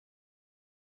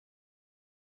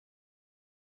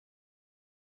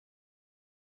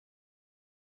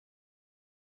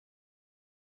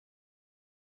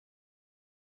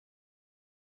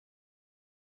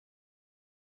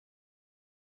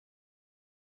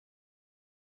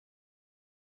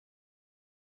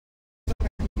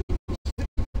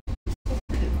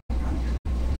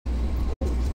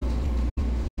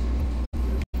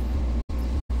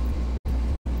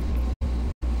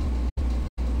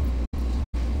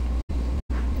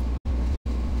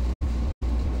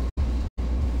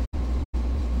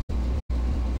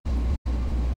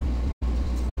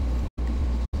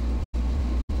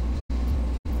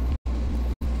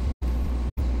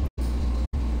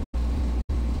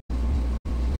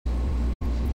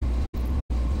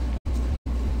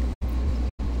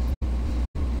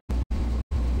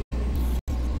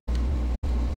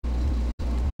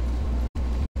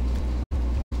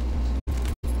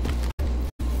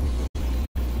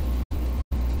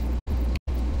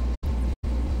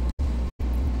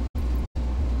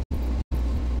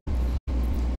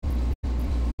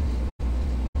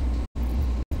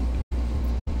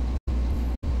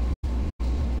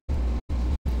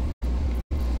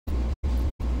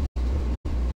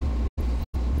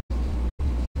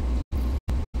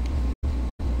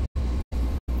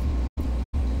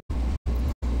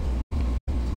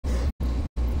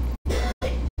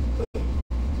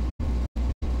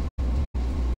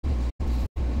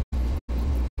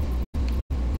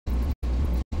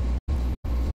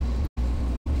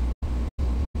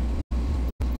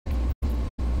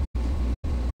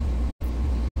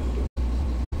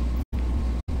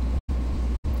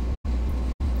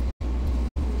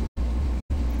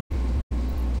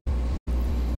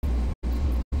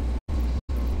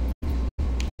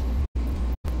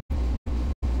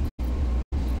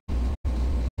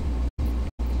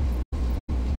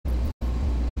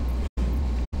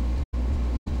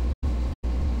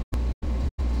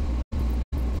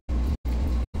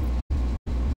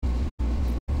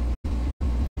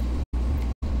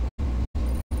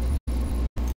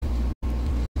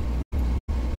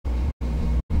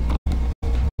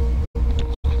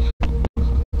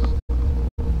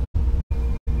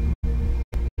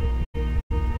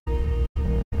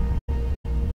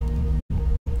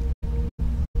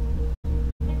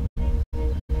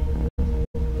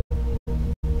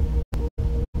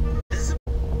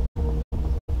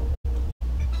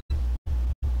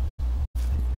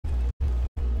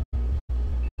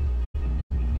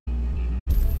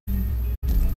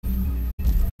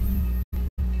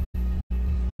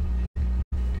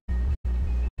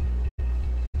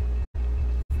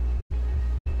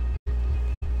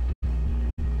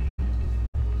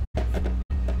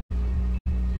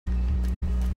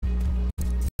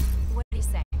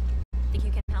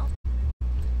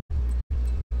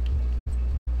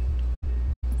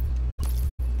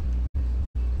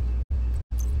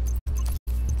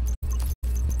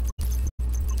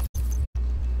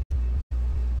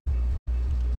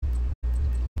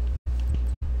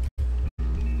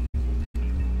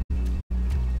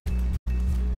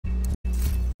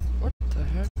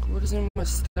What is in my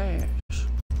stash?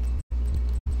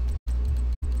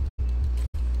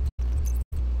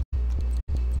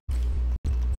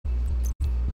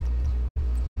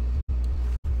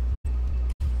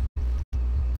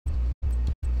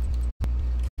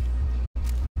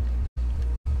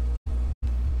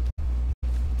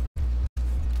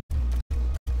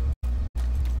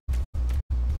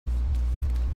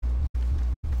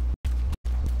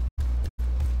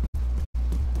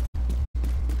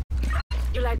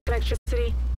 You like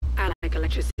electricity? I like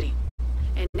electricity.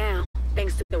 And now,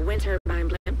 thanks to the wind turbine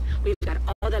blimp, we've got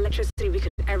all the electricity we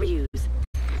could ever use.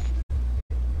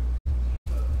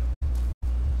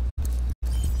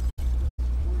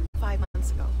 Five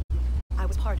months ago, I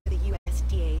was part of the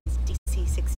USDA's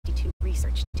DC-62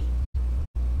 research team.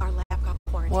 Our lab got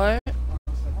quarantined. What?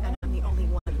 And I'm the only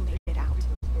one who made it out.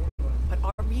 But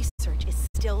our research is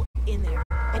still in there,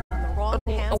 and in the wrong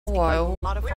hands, A while. a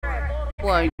lot of harm.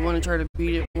 Why, you want to try to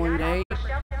beat it one day?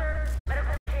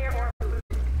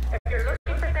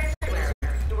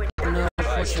 No,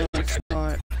 unfortunately it's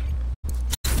not.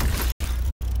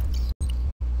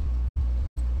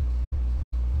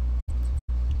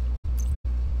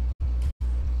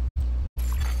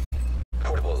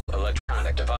 Portable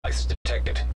electronic device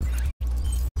detected.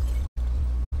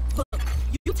 Look,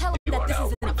 you tell him You that are this now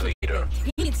isn't a the leader.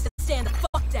 He needs to stand the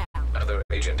fuck down. Another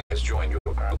agent has joined your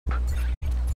group.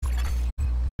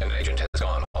 An agent has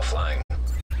gone offline.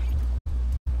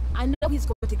 I know he's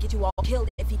going to get you all killed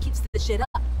if he keeps this shit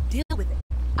up. Deal with it.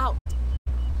 Out.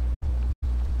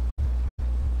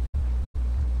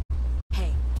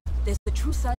 Hey, there's the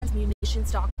True Sons munition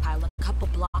stockpile a couple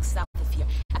blocks south of here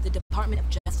at the Department of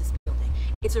Justice building.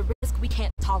 It's a risk we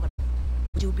can't tolerate.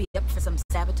 Would you be up for some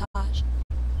sabotage?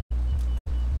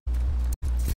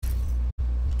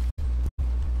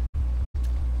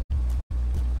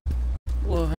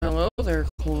 Well, hello there,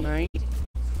 Coolknight.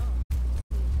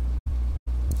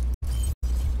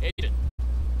 Agent,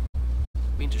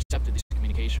 we intercepted this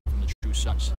communication from the True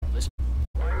Sons. Listen.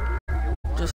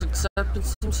 Just accepted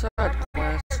some side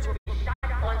quest.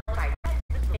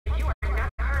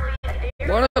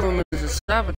 One of them is a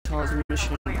sabotage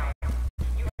mission.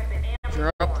 If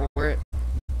you're up for it.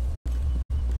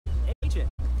 Agent,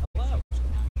 hello.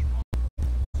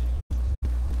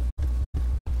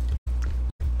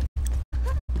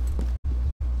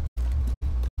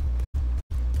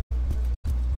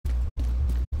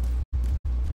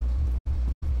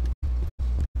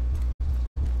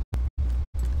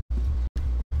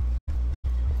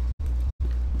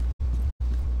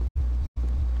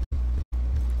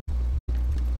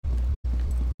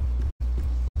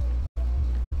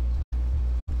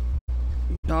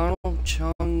 Donald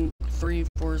Chung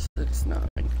 3469.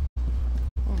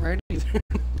 Alrighty then.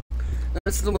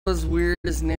 That's the most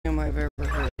weirdest name I've ever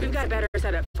heard. We've got better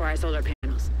setup for our solar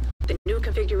panels. The new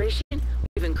configuration,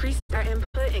 we've increased our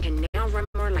input and can now run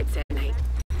more lights at night.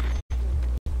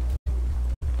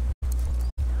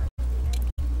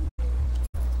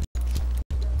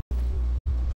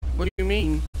 What do you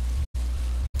mean?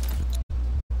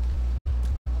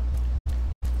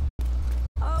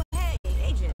 Oh, hey,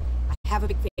 Agent. I have a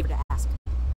big favor to ask.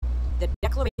 The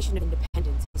Declaration of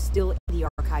Independence is still in the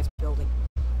archives building.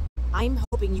 I'm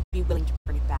hoping you'd be willing to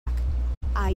bring it back.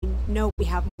 I know we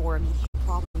have more immediate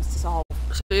problems to solve.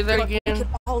 Say that but we again. could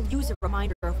all use a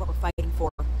reminder of what we're fighting for,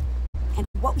 and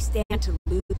what we stand to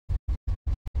lose.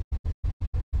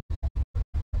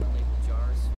 Label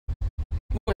jars.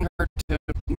 Wouldn't hurt to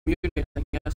mute it, I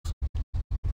guess.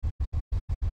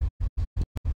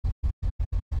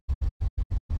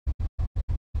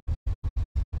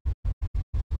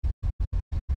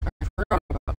 I forgot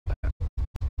about that.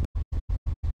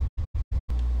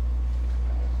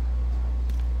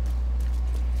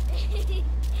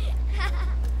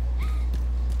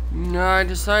 No, I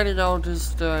decided I'll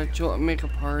just make a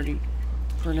party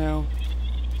for now.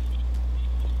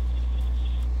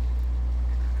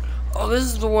 Oh, this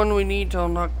is the one we need to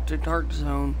unlock the Dark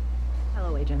Zone.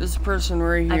 Hello, Agent. This person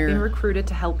right I've here. been recruited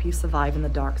to help you survive in the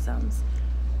Dark Zones.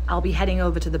 I'll be heading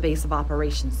over to the base of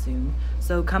operations soon,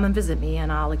 so come and visit me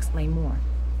and I'll explain more.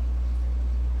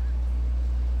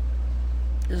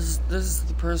 This is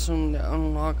the person that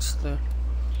unlocks the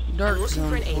Dark I'm looking Zone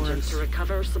for an agent us. to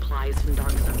recover supplies from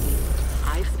Dark Zones.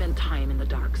 I've spent time in the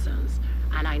Dark Zones,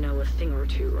 and I know a thing or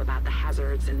two about the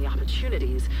hazards and the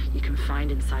opportunities you can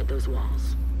find inside those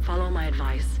walls. Follow my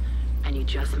advice, and you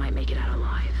just might make it out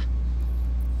alive.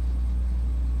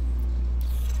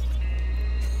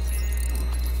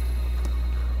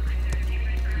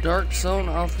 Dark Zone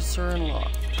officer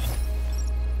unlocked.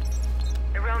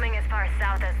 They're roaming as far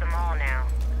south as the mall now.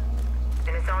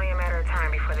 And it's only a matter of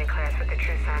time before they clash with the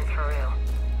True Sons for real.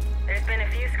 There's been a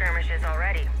few skirmishes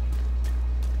already.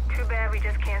 Too bad we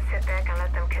just can't sit back and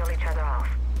let them kill each other off.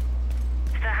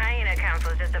 The Hyena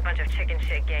Council is just a bunch of chicken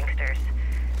shit gangsters.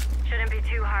 Shouldn't be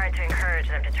too hard to encourage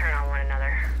them to turn on one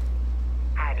another.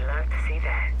 I'd love to see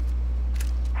that.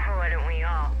 Wouldn't we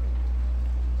all?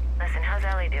 Listen, how's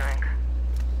Ellie doing?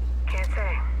 Can't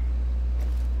say.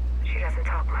 She doesn't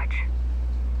talk much.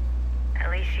 At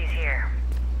least she's here.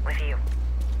 With you.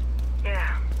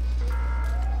 Yeah.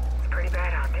 It's pretty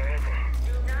bad out there, isn't it?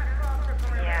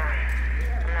 Yeah.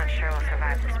 I'm not sure we'll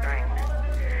survive the spring.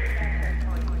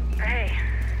 But hey,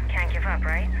 can't give up,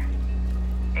 right?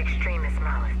 Extremist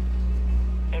malice.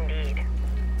 Indeed.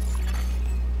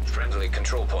 Friendly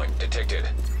control point detected.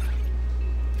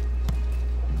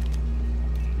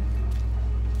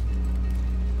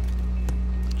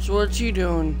 So what you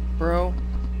doing, bro?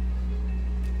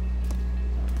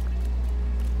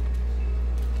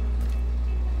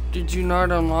 Did you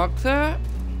not unlock that?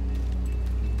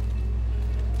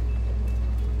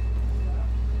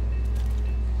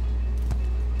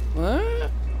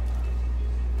 What?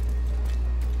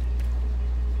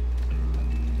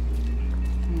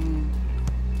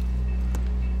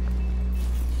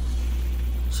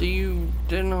 So you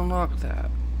didn't unlock that.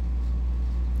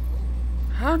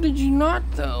 How did you not,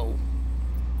 though?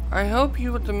 I help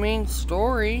you with the main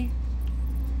story.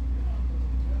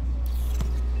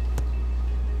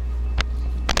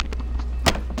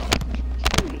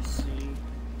 Let me see.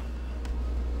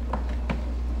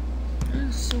 That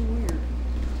is so weird.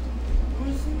 What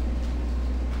is it?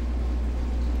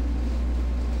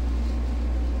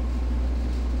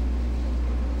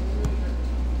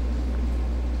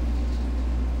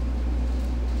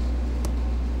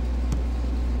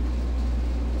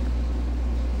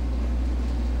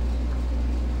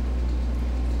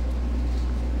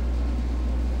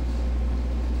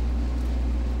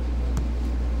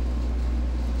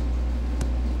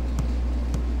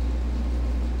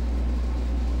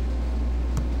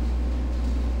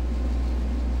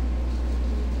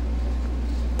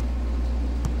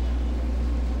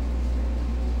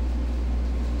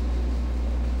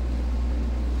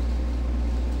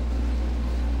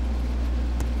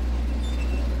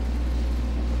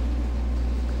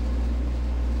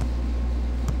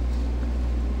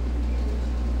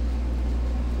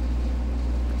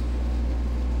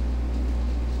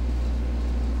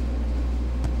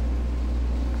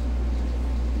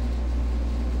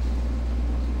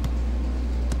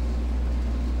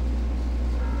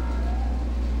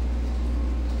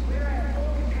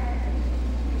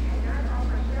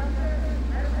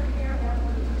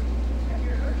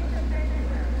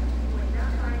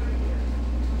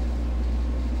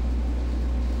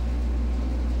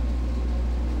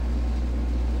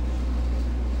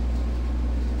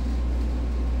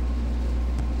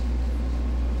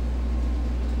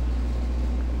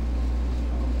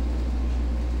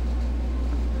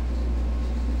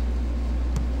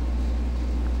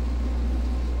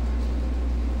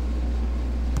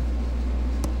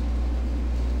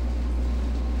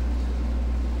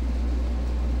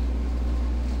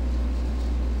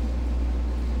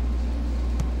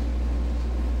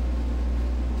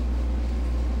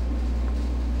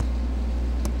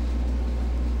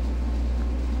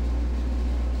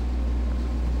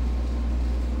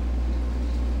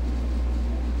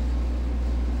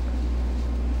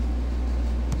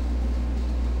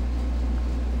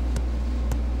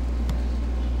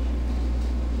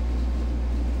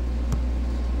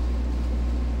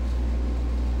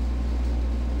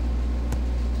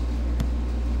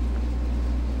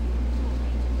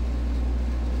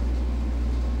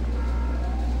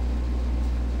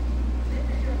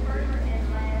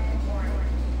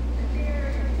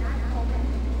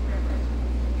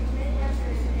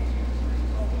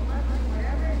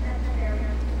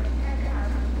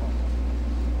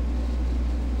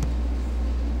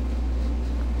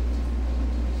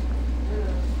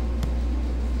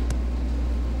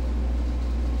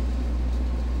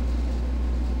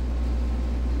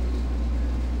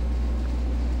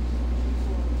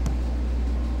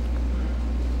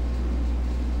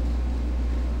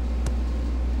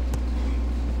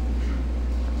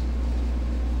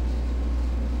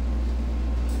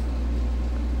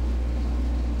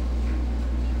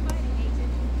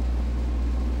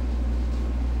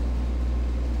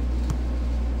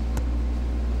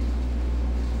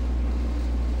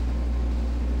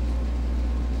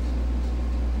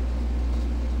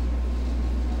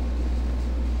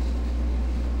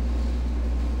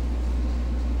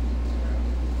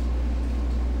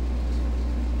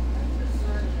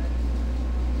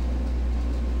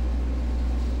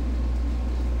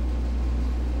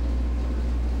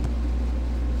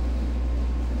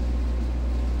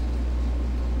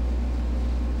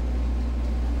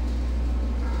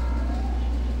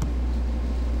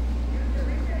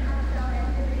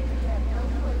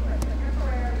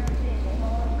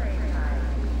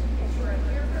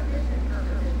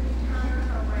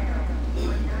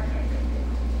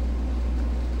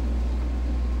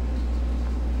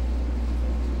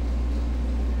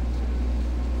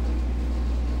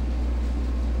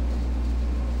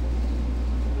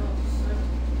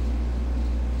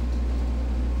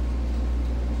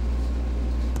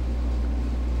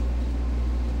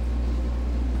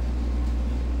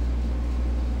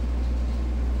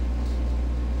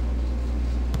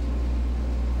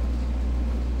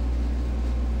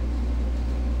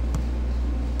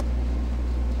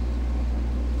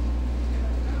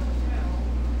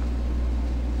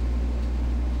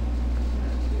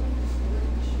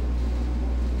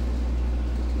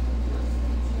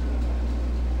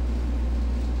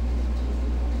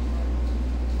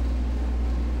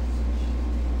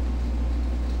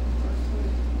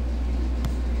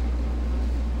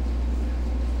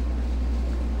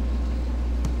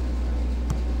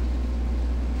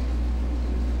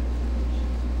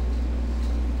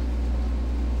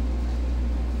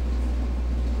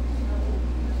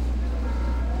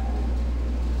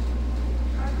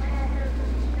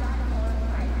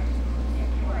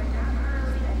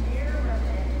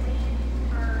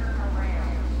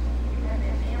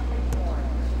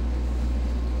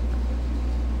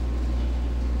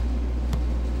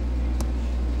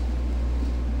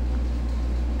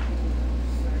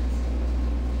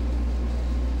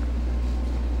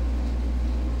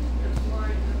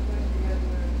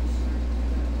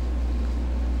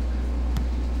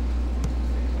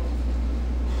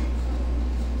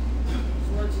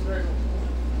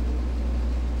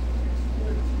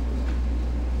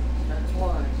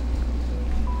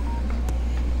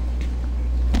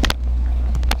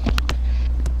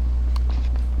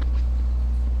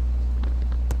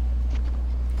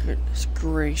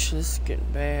 gracious, getting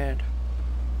bad.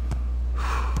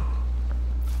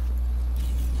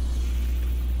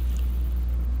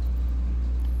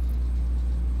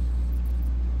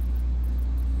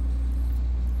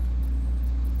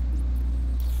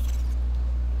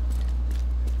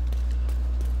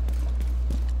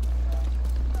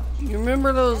 You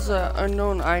remember those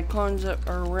unknown icons that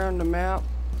are around the map?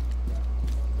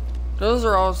 Those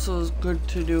are also good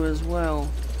to do as well.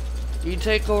 You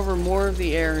take over more of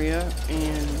the area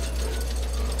and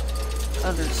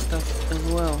other stuff as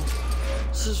well.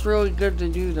 This is really good to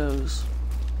do those.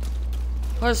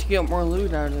 Plus you get more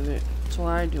loot out of it. That's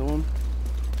why I do them.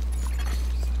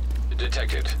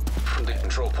 Detected. From the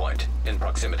control point in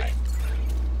proximity.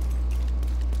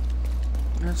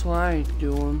 That's why I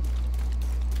do them.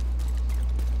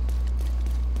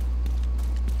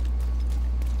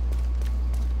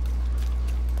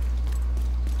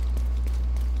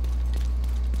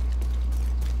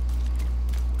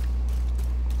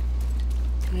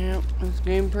 Yep, this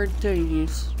game pretty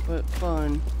tedious, but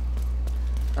fun.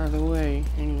 Either way,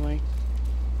 anyway.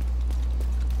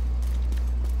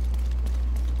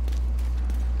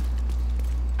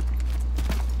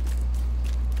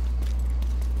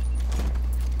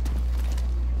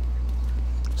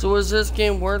 So was this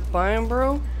game worth buying,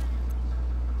 bro?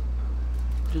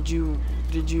 Are you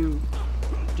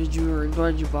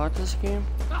glad you bought this game?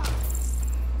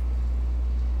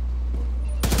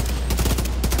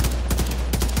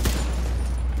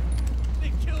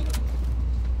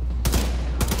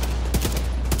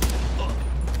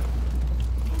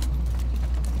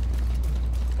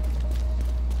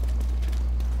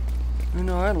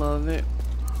 I love it,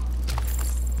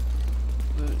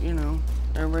 but you know,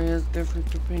 everybody has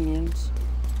different opinions.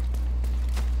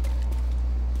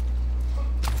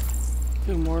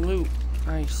 Ooh, more loot.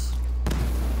 Nice.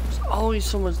 There's always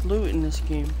so much loot in this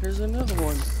game. Here's another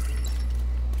one.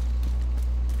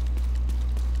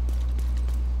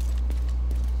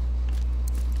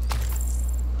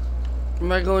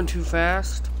 Am I going too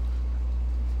fast?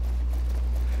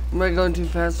 Am I going too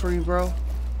fast for you, bro?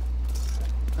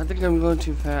 I think I'm going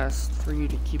too fast for you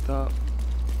to keep up.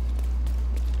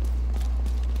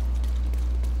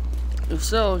 If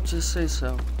so, just say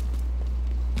so.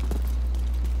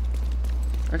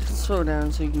 I can slow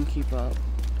down so you can keep up.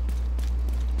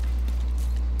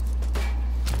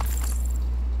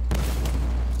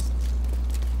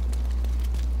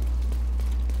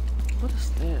 What is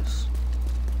this?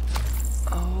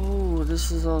 Oh,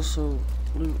 this is also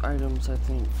loot items, I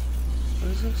think.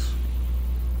 What is this?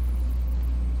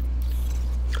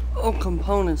 Oh,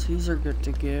 components. These are good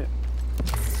to get.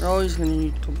 You're always gonna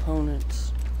need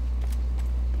components.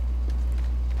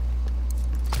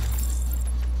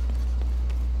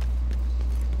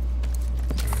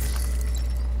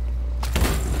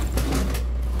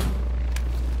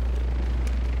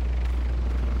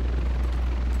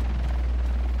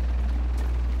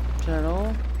 Is that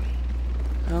all?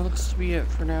 That looks to be it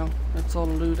for now. That's all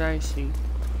the loot I see.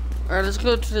 Alright, let's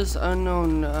go to this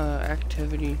unknown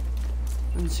activity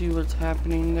and see what's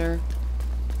happening there.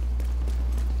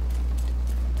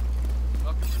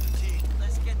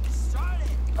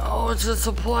 Oh, it's a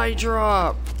supply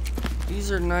drop.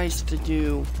 These are nice to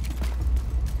do.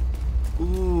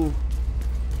 Ooh,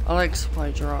 I like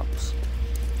supply drops.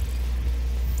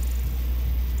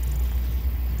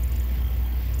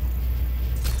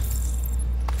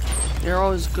 They're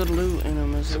always good loot in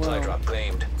them as well. Supply drop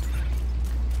claimed.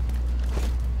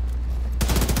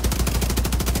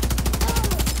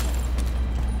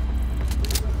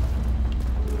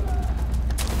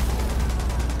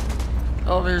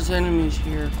 Oh, there's enemies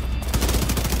here.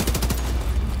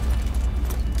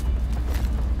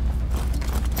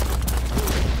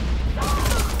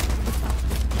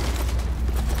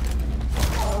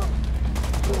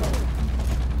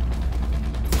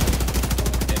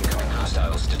 Incoming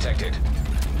hostiles detected.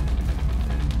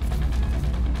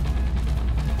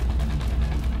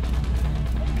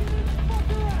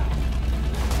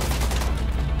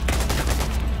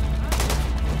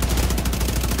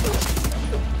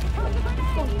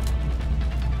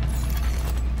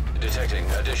 Detecting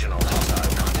additional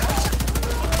hostile contacts.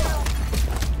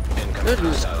 Incoming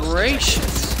Goodness hostiles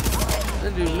gracious. I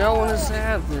do not want us to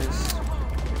have this.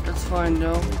 That's fine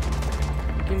though.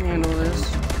 We can handle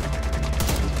this.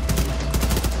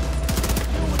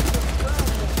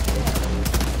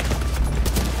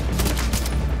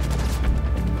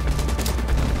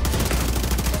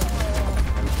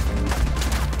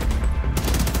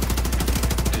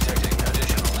 Detecting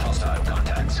additional hostile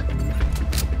contacts.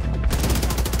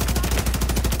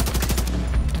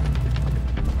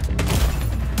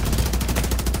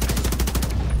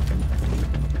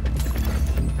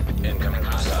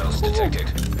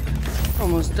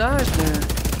 died there?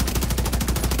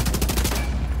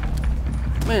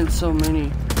 Man, so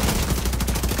many.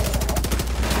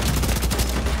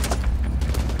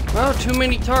 Well, too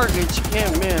many targets, you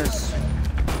can't miss.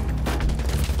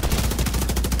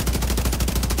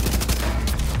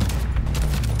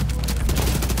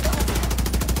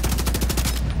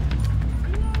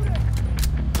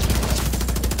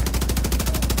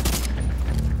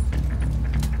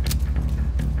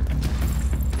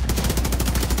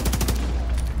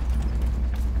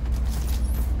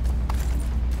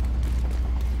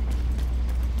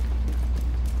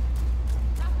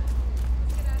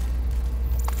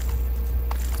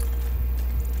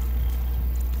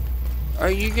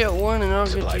 Alright, you get one and I'll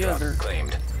Supply get the drop other.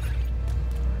 claimed.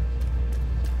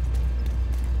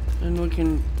 And we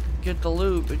can get the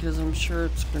loot because I'm sure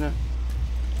it's gonna...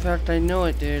 In fact, I know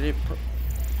it did.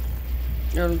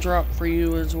 It'll drop for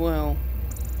you as well.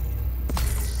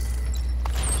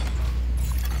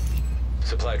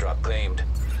 Supply drop claimed.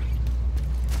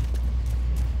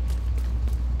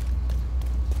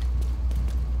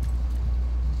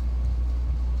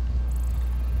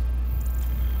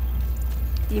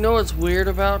 You know what's weird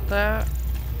about that?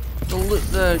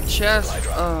 The chest,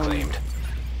 Claimed.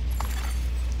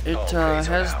 it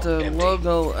has the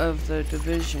logo of the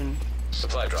division.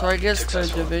 Supply drop So I guess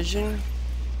successful. the division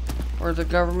or the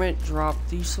government dropped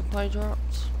these supply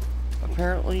drops.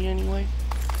 Apparently, anyway.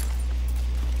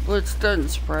 Which doesn't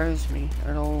surprise me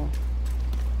at all.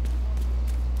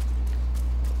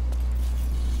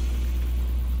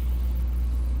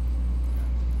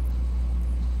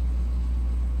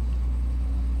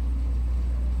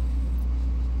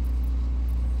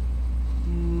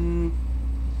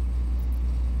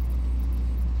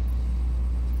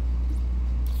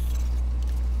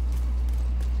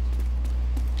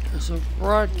 There's a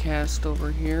broadcast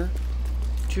over here,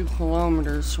 2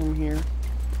 kilometers from here.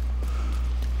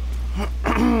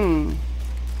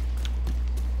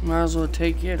 Might as well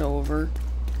take it over.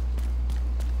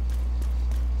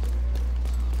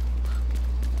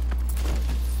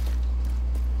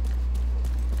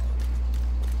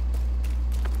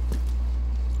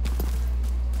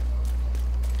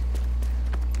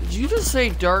 Did you just say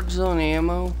Dark Zone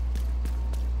ammo?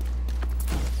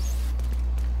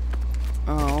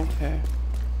 Oh, okay.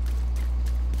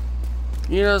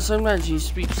 You know, sometimes you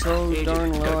speak so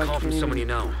darn low I can't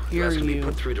even hear Asking to be you.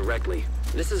 put through directly.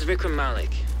 This is Vikram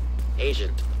Malik.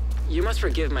 Agent, you must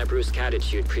forgive my brusque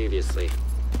attitude previously.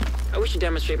 I wish to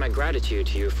demonstrate my gratitude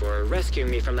to you for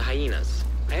rescuing me from the hyenas.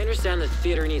 I understand the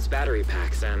theater needs battery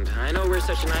packs, and I know where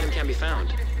such an item can be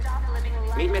found.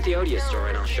 Meet me at the Odia store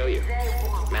and I'll show you.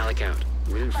 Malik out.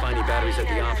 We didn't find any batteries at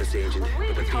the office, Agent,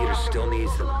 but the theater still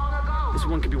needs them. This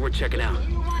one could be worth checking out.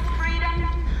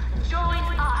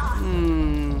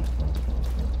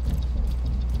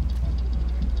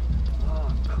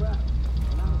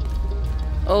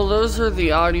 Oh, those are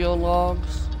the audio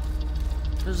logs.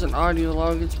 There's an audio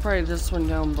log. It's probably this one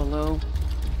down below.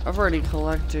 I've already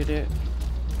collected it.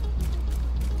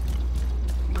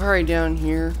 Probably down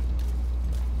here.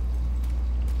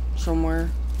 Somewhere.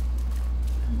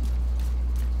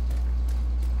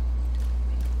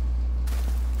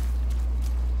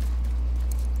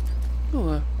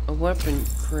 Ooh, a weapon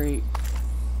crate.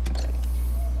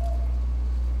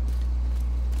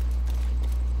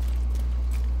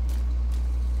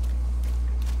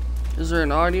 Is there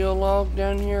an audio log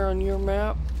down here on your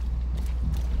map?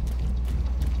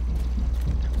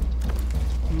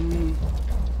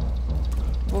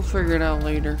 We'll figure it out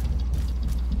later.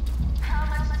 How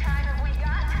much time have we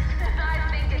got? I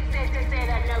think it's safe to say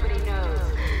that nobody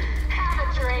knows. Have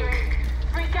a drink.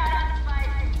 Freak out on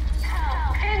spice.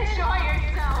 Hell, enjoy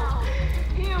yourself.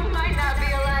 You might not be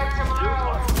alive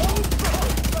tomorrow.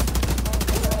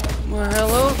 Well,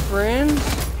 hello, friends.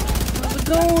 How's it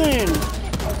going?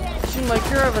 Seems like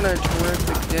you're having a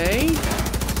terrific day.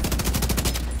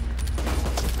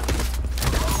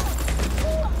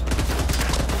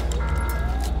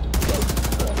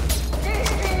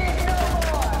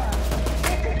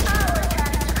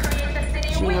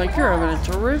 Seems like you're having a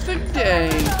terrific day.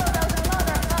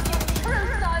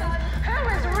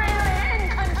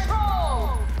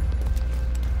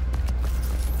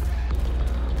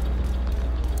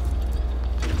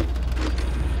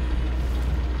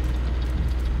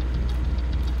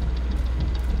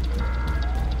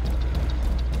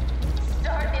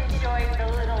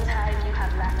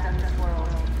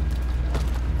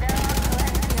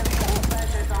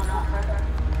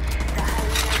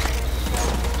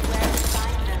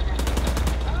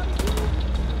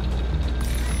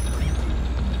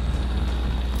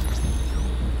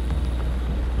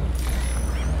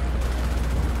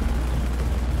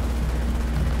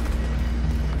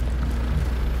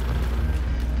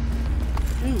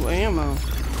 Ooh, ammo.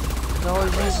 Could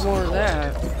always use more of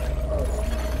that.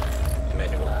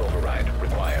 Manual override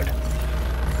required.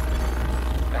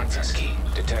 Access key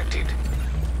detected.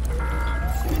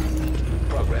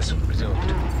 Progress resumed.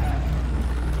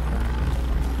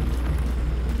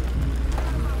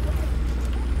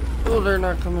 Oh, they're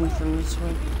not coming from this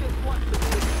way.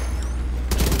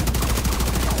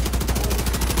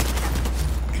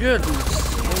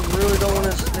 Goodness, I really don't want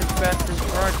to stick back this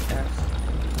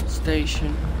broadcast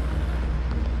station.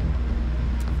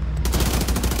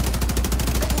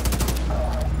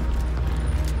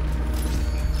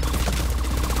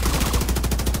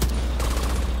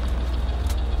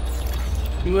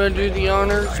 You wanna do the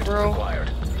honors, bro?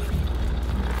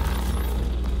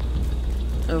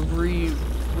 Of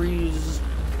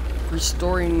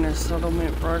restoring the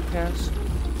settlement broadcast?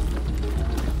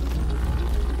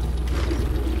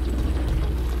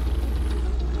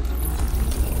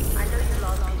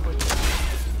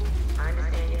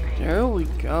 There we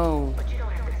go.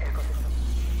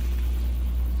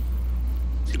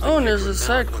 Oh, and there's a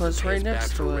side quest right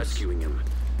next to us.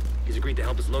 He's agreed to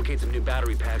help us locate some new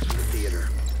battery packs for the theater.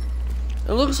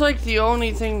 It looks like the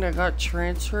only thing that got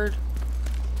transferred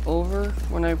over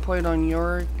when I played on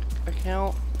your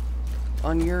account,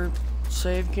 on your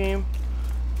save game,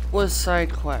 was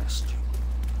side quest.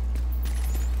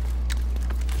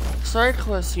 Side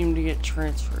quests seem to get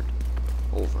transferred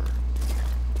over.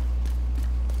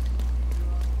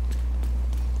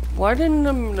 Why didn't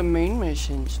the main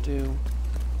missions do?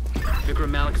 Vikram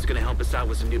Malik is going to help us out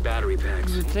with some new battery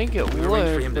packs. You'd think it We arranged for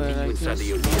would, him to but meet you I inside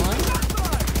the guess OT.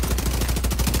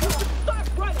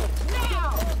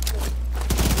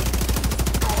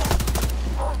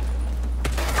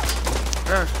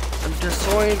 I'm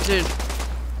disoriented.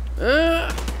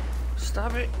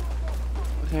 Stop it.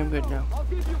 Okay, I'm good now. I'll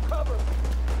give you cover.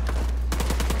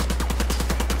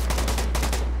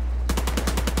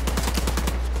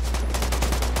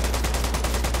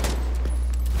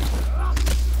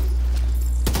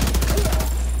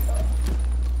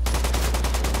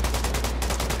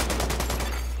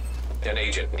 An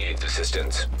agent needs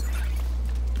assistance.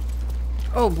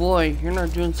 Oh boy, you're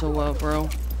not doing so well, bro.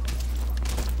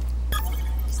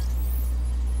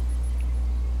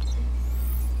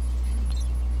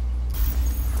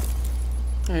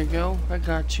 There you go, I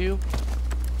got you.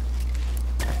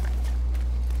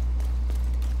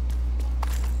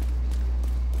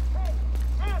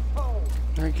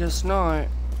 I guess not.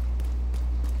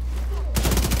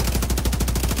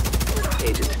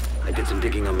 Agent, I did some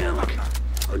digging on Malik.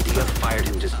 Odia fired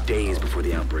him just days before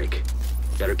the outbreak.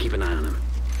 Better keep an eye on him.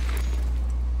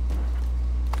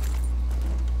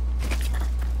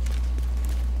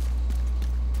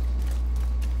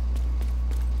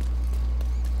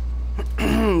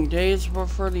 Days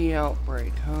before the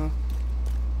outbreak, huh?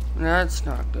 That's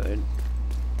not good.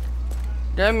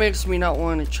 That makes me not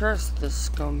want to trust this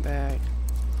scumbag.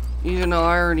 Even though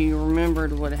I already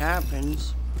remembered what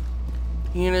happens.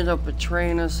 He ended up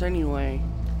betraying us anyway.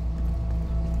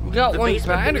 We got one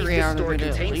battery out of it at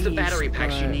contains least, the battery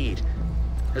packs you but need,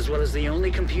 as well as the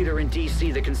only computer in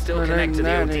DC that can still connect to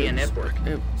the OTA network.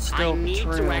 I need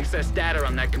to access data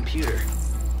on that computer.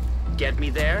 Get me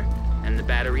there, and the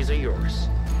batteries are yours.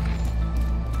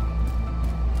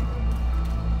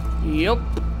 Yep,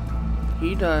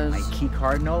 he does. My key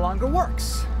card no longer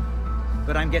works,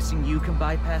 but I'm guessing you can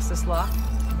bypass this lock?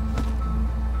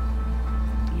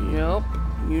 Yep,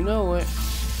 you know it.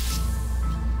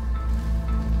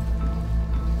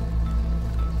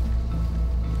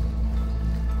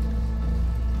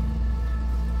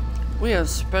 We have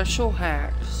special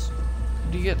hacks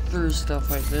to get through stuff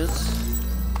like this.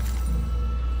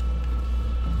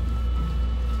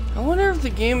 I wonder if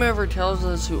the game ever tells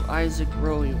us who Isaac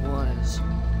really was.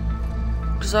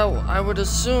 Because I would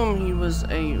assume he was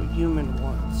a human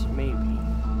once, maybe.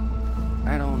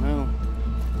 I don't know.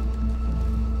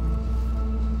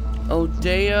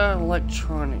 Odea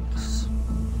Electronics.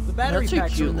 The battery That's a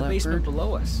packs are cute in the basement leopard.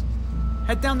 below us.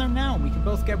 Head down there now and we can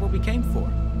both get what we came for.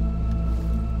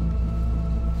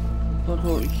 Look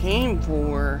what we came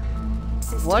for.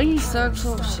 Why you sound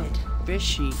so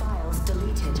fishy? Files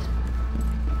deleted.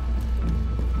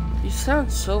 He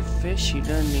sounds so fishy,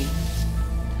 doesn't he?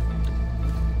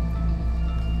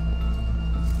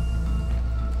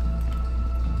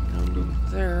 No loot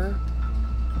there.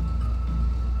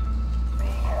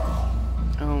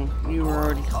 Oh, you were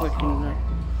already clicking the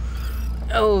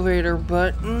elevator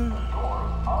button.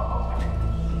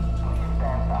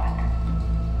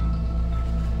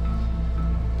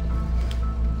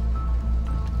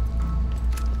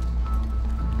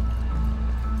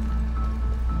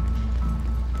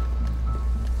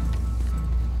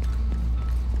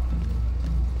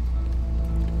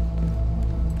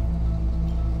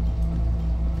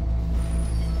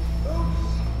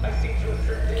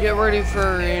 ready for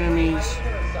our enemies.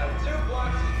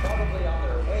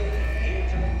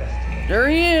 There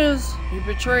he is! He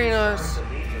betrayed us.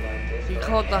 He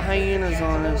called the hyenas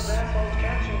on us.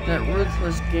 That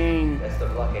ruthless gang. Best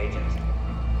of luck, Agent.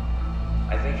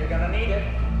 I think you're gonna need it.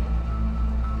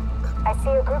 I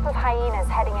see a group of hyenas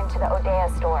heading into the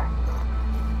Odea store.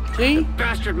 See? The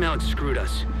bastard mount screwed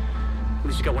us. At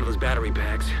least you got one of those battery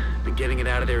packs, but getting it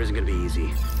out of there isn't gonna be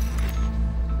easy.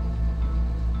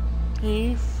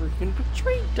 He freaking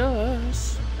betrayed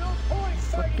us.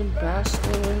 Fucking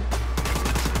bastard.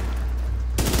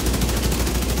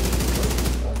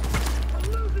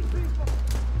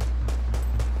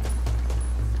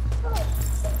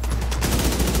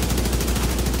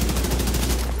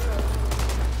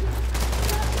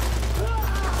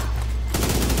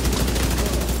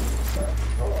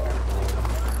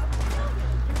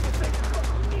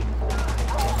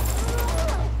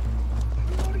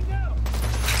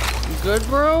 Good,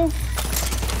 bro?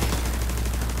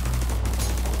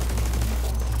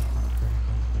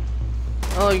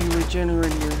 Oh, you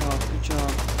regenerated your health. Good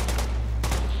job.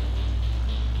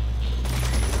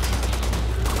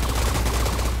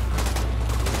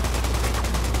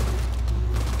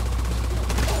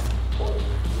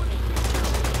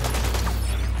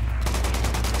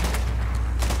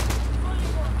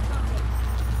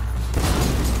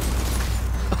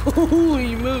 Oh,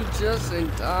 he moved just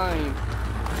in time.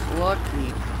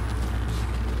 Lucky.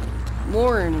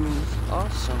 More enemies.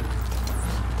 Awesome.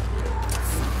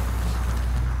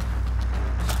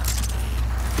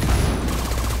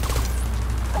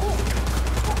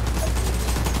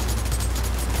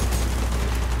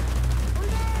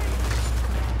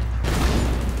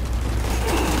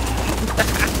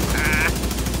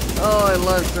 Oh, I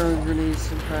love throwing grenades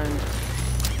sometimes.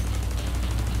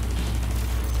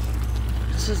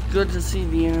 It's just good to see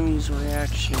the enemy's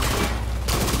reaction.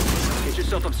 Get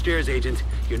yourself upstairs, Agent.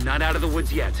 You're not out of the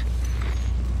woods yet.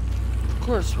 Of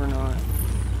course we're not.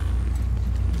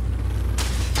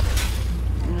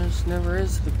 And this never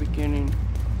is the beginning.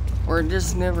 Or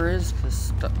this never is the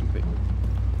stuff.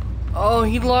 Oh,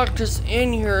 he locked us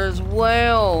in here as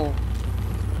well.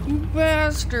 You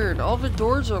bastard. All the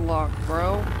doors are locked,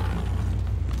 bro.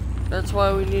 That's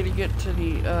why we need to get to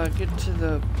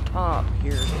the top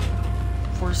here.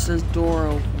 Force this door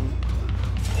open.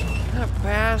 That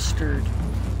bastard.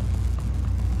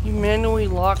 He manually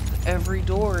locked every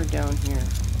door down here.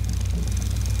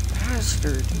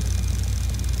 Bastard.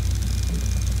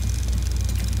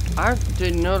 I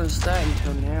didn't notice that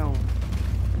until now.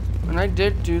 And I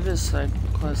did do this side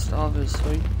quest,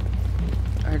 obviously.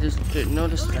 I just didn't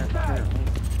notice that, apparently.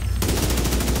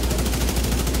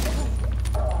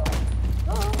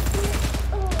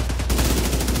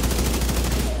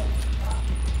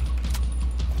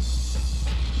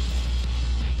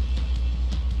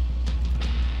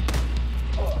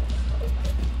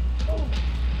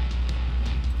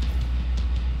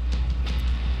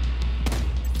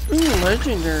 Ooh,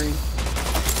 legendary.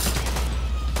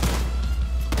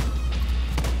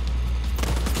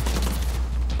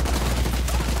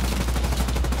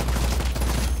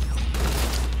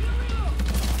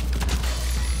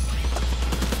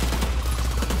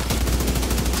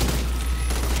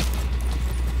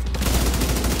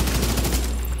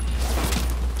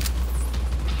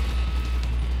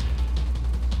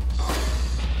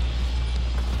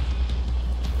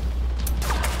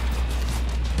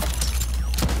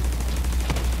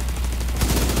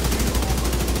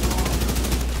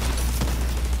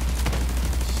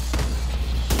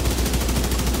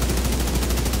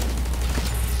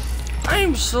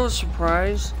 I'm so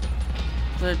surprised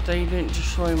that they didn't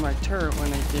destroy my turret when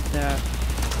they did that.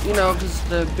 You know, because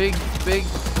the big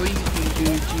beefy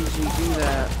dudes usually do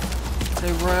that.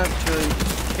 They run up to it and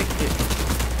kick it.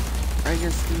 I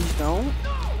guess these don't?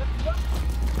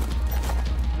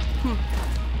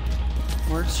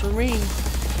 Works for me.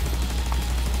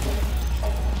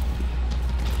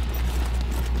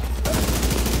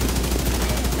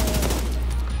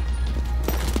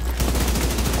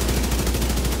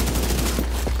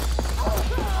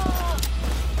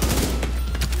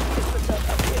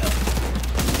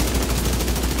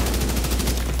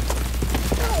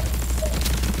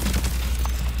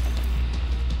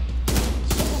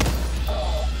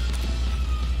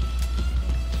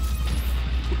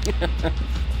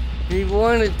 He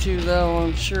wanted to, though,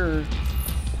 I'm sure.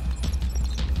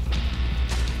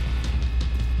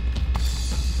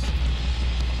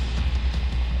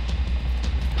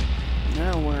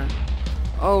 Now where?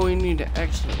 Oh, we need to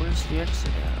exit. Where's the exit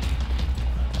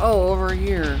at? Oh, over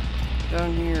here.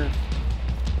 Down here.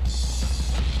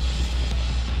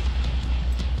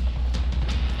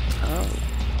 Oh.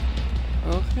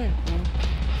 Okay. Well.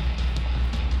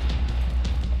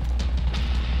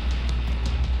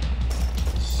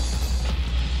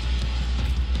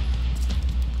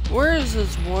 Where is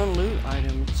this one loot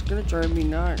item? It's gonna drive me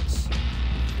nuts.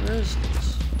 Where is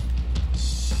this?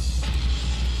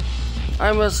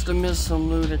 I must have missed some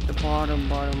loot at the bottom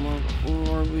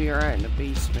where we are at in the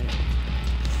basement.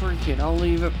 Freak it, I'll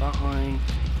leave it behind.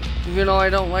 Even though I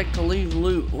don't like to leave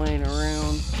loot laying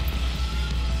around.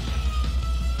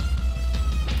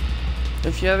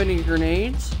 If you have any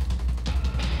grenades,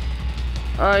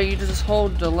 you just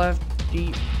hold the left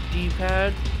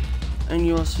D-pad and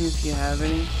you'll see if you have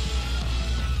any.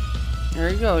 There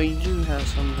you go, you do have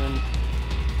something.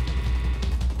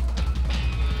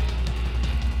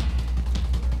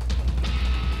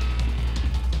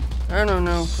 I don't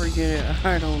know, forget it,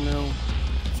 I don't know.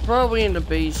 It's probably in the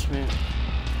basement,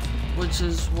 which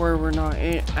is where we're not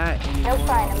at anymore. No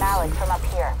sign of Malik from up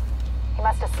here. He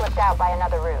must have slipped out by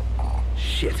another route.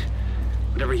 Shit.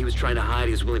 Whatever he was trying to hide,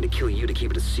 he was willing to kill you to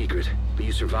keep it a secret. But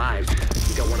you survived.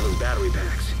 You got one of those battery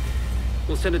packs.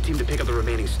 We'll send a team to pick up the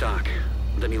remaining stock.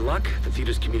 With any luck, the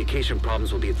theater's communication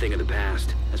problems will be a thing of the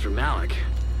past. As for Malik,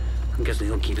 I'm guessing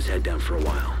he'll keep his head down for a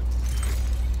while.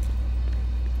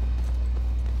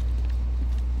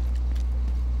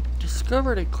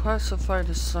 Discovered a classified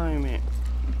assignment.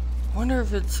 Wonder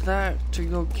if it's that to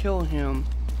go kill him.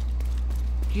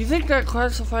 Do you think that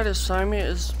classified assignment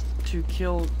is to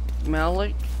kill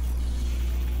Malik?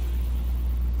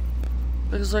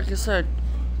 Because like I said,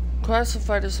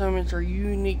 classified assignments are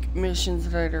unique missions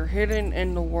that are hidden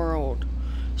in the world.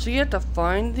 So you have to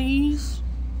find these.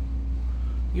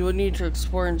 You would need to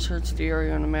explore and search the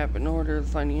area on the map in order to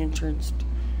find the entrance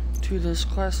to this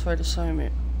classified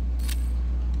assignment.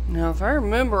 Now if I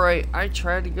remember right, I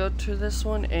tried to go to this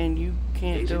one and you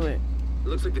can't do it. It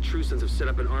looks like the True Sons have set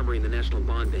up an armory in the National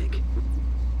Bond Bank.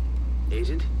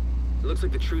 Agent? It looks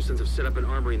like the True Sons have set up an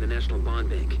armory in the National Bond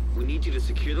Bank. We need you to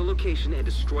secure the location and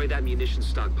destroy that munitions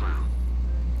stockpile.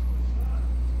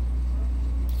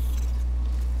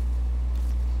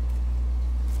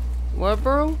 What,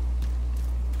 bro?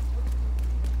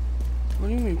 What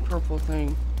do you mean purple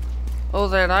thing? Oh,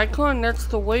 that icon? That's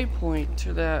the waypoint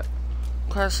to that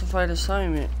classified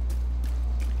assignment.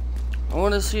 I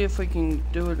want to see if we can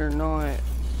do it or not.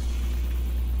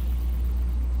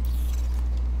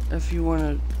 If you want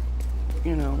to,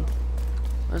 you know,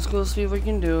 let's go see if we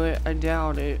can do it. I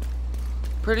doubt it.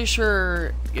 Pretty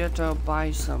sure you have to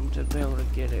buy some to be able to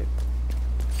get it,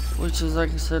 which is,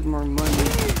 like I said, more money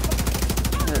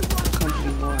that the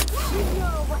company wants. You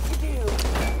know what to do.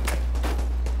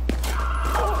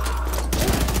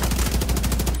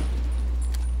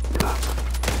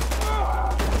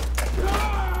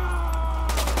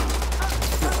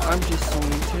 I'm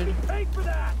disappointed.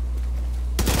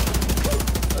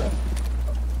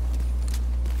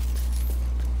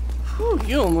 Whew,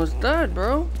 you almost died,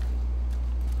 bro.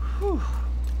 Whew.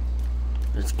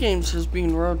 This game's just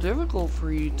being real difficult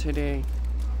for you today.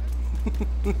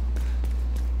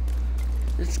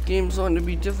 This game's going to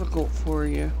be difficult for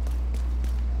you.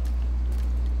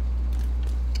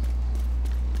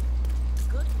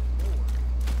 Good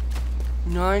Lord.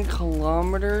 9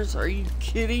 kilometers? Are you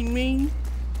kidding me?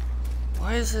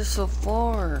 Why is this so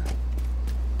far?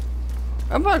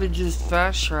 I'm about to just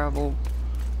fast travel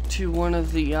to one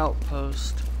of the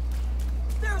outposts.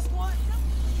 There's one.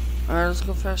 Alright, let's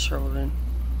go fast travel then.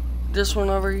 This one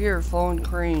over here, Fallen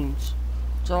Cranes.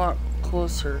 It's a lot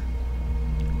closer.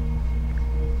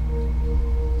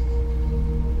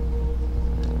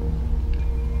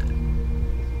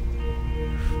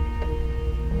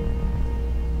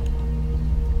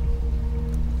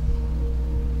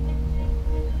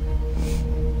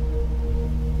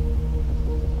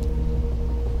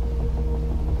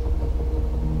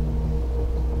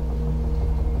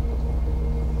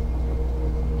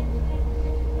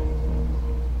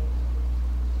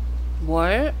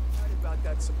 What? About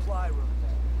that supply room.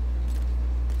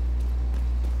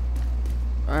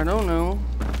 I don't know.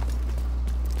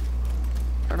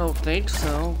 I don't think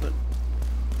so, but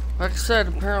like I said,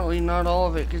 apparently not all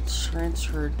of it gets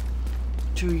transferred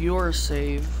to your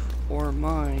save or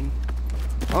mine.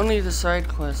 Only the side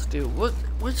quests do,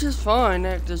 which is fine.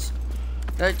 That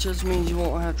just means you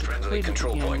won't have to complete it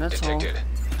again. That's all.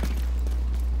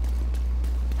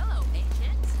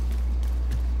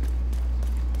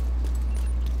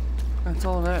 That's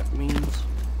all that means.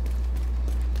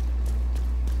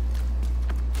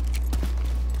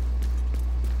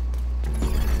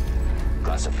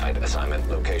 Classified assignment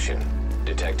location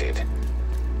detected.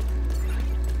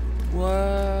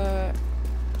 What?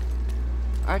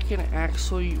 I can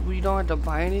actually, we don't have to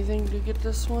buy anything to get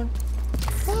this one?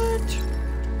 What?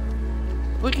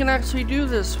 We can actually do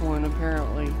this one,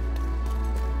 apparently.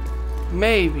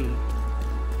 Maybe.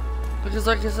 Because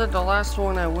like I said, the last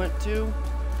one I went to,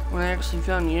 when I actually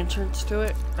found the entrance to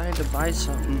it, I had to buy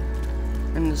something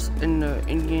in the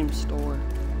in-game store.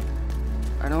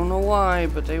 I don't know why,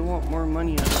 but they want more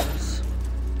money out of us.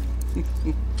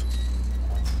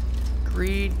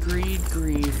 Greed, greed,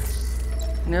 greed.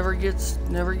 Never gets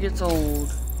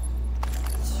old.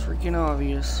 It's freaking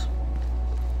obvious.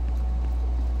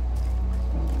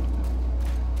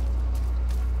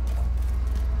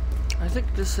 I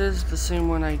think this is the same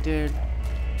one I did.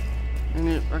 And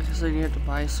it, like I said, you had to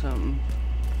buy something.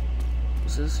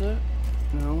 Is this it?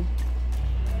 No.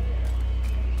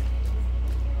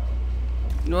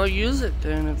 Well, use it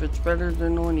then if it's better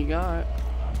than the one you got.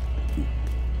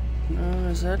 No,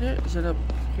 is that it? Is it up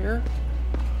here?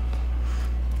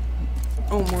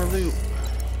 Oh, more loot.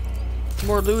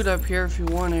 More loot up here if you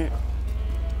want it.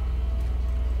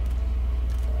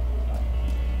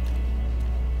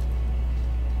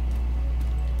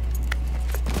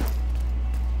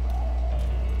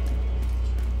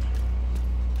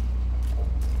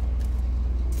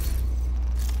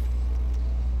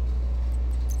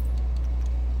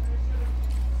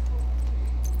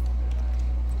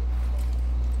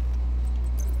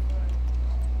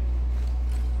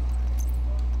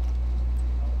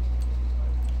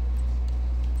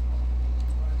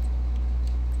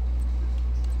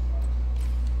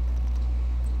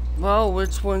 Well,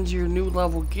 which one's your new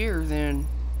level gear then?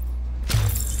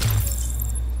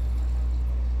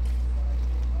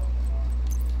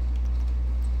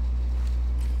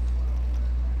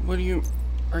 What do you...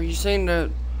 Are you saying that...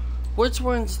 Which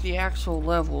one's the actual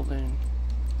level then?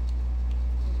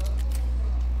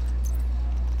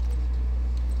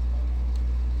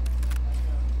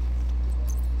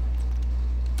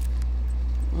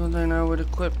 Well then I would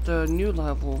equip the new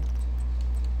level.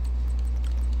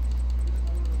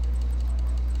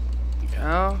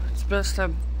 Yeah, it's best to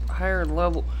have higher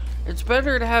level. It's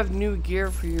better to have new gear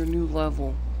for your new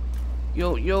level.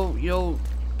 It'll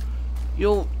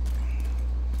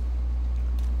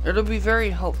be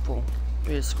very helpful,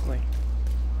 basically.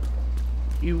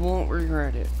 You won't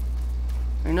regret it.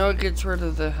 I know it gets rid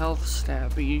of the health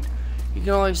stat, but you can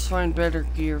always find better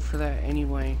gear for that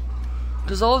anyway.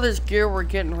 Because all this gear we're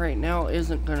getting right now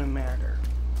isn't gonna matter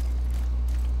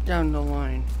down the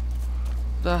line.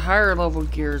 The higher level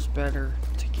gear is better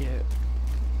to get.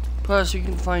 Plus, you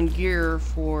can find gear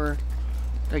for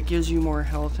that gives you more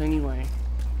health anyway.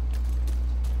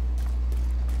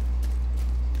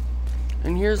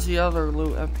 And here's the other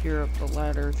loot up here up the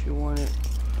ladder if you want it.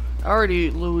 I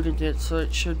already looted it, so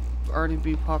it should already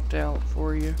be popped out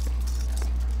for you.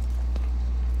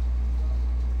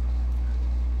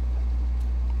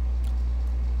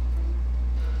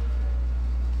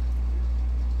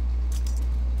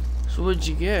 So what'd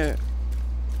you get?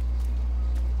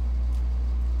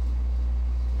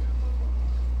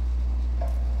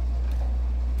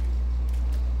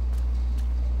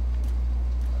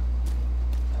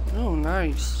 Oh,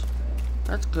 nice.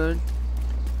 That's good.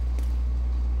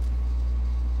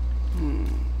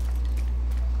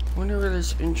 Wonder where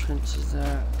this entrance is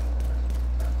at.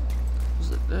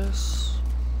 Is it this?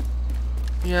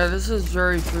 Yeah, this is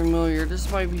very familiar.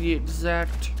 This might be the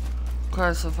exact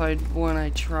classified one I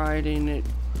tried, and it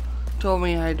told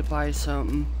me I had to buy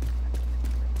something.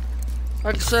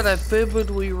 Like I said, I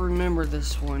vividly remember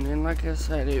this one, and like I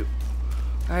said,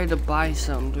 I had to buy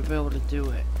something to be able to do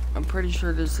it. I'm pretty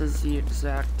sure this is the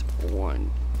exact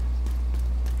one.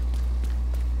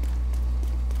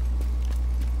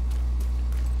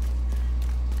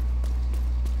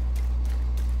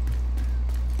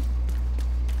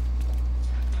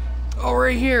 Oh,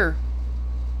 right here.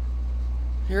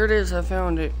 Here it is, I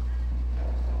found it.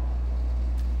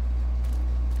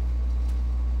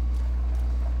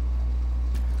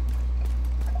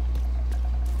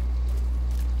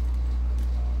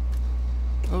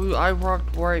 Oh, I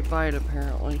walked right by it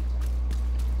apparently.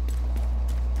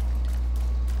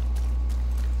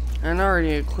 And I already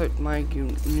equipped my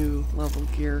new level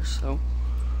gear, so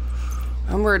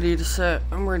I'm ready to set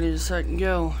and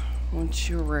go once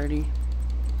you're ready.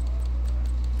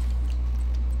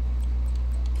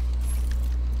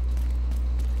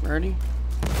 Ready?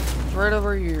 It's right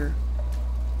over here.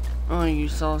 Oh, you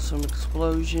saw some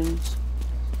explosions.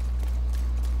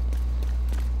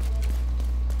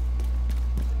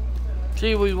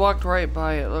 See, we walked right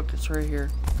by it. Look, it's right here.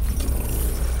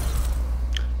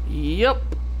 Yep.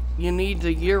 You need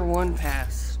the year 1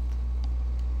 pass.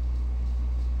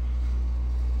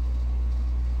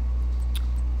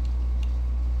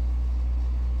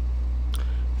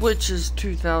 Which is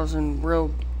 2,000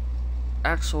 real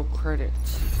actual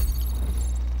credits.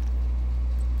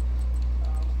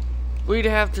 We'd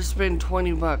have to spend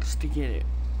 20 bucks to get it.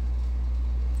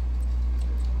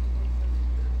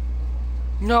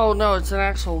 No, it's an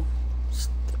actual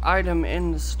item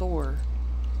in the store.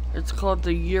 It's called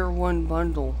the Year 1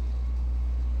 Bundle.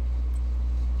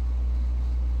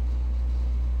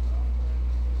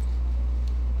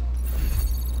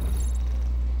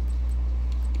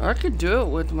 I could do it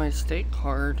with my state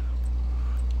card.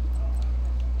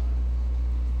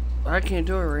 I can't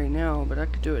do it right now, but I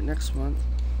could do it next month.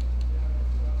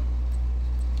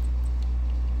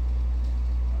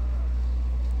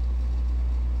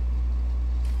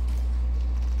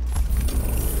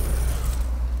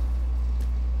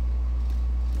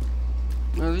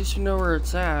 At least you know where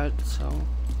it's at, so.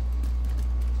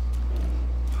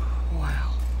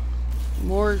 Wow.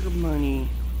 More money.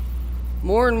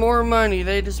 More and more money.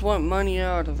 They just want money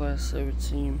out of us, it would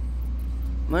seem.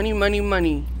 Money, money,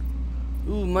 money.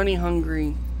 Ooh, money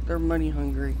hungry. They're money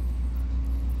hungry.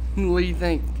 What do you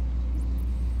think?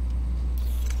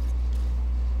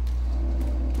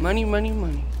 Money, money,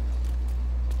 money.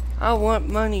 I want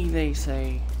money, they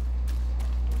say.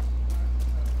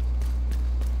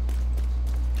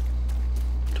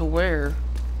 To where?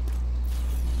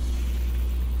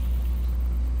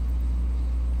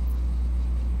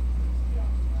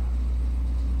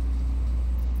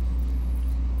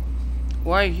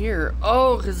 Why here?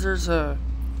 Oh, because there's a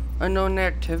unknown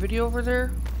activity over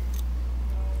there?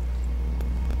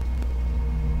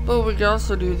 But we can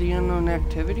also do the unknown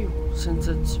activity since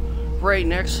it's right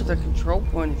next to the control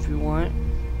point if you want.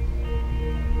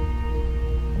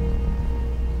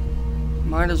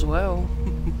 Might as well.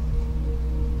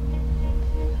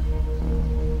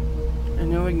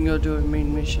 And then we can go do a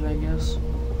main mission, I guess.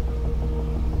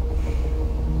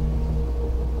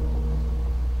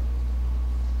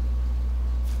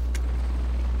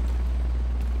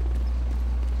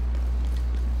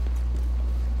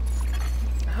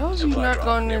 How have you not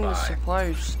gone in the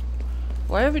supplies?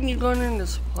 Why haven't you gone in the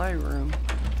supply room?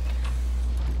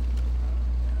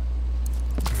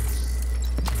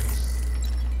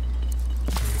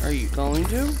 Are you going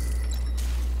to?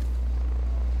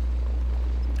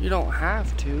 You don't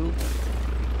have to,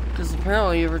 because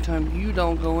apparently every time you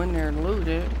don't go in there and loot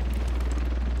it,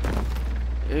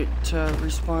 it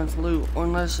respawns loot,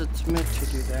 unless it's meant to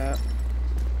do that.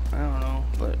 I don't know,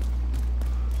 but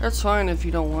that's fine if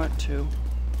you don't want to.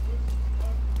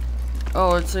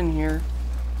 Oh, it's in here.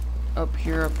 Up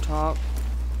here, up top.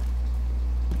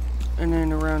 And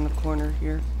then around the corner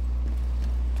here.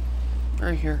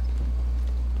 Right here.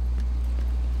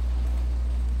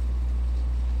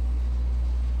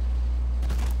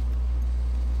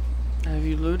 Have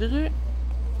you looted it?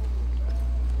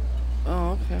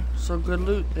 Oh, okay. So good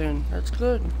loot then. That's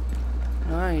good.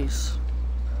 Nice.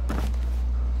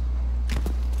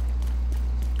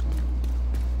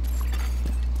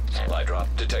 Supply drop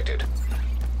detected.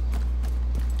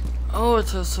 Oh,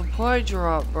 it's a supply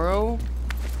drop, bro.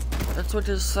 That's what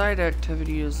this side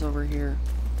activity is over here.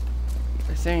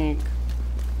 I think.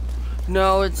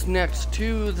 No, it's next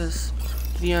to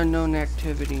the unknown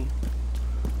activity.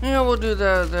 Yeah, we'll do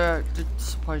the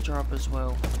supply drop as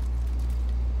well.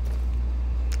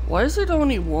 Why is it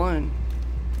only one?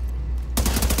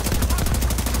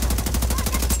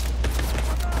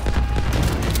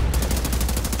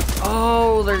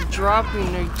 Oh, they're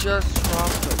dropping. They just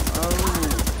dropped them. Oh.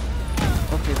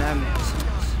 Okay, that makes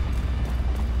sense.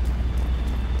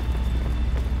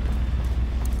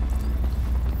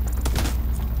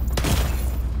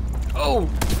 Oh!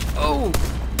 Oh!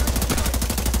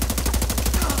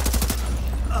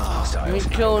 You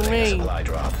ain't killing me. Supply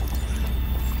drop.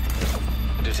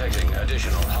 Detecting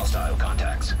additional hostile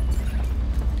contacts.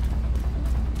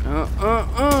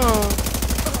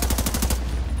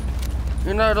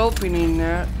 You're not opening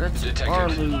that. That's Detected. our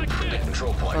loot.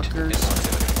 Control point.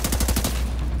 Fuckers.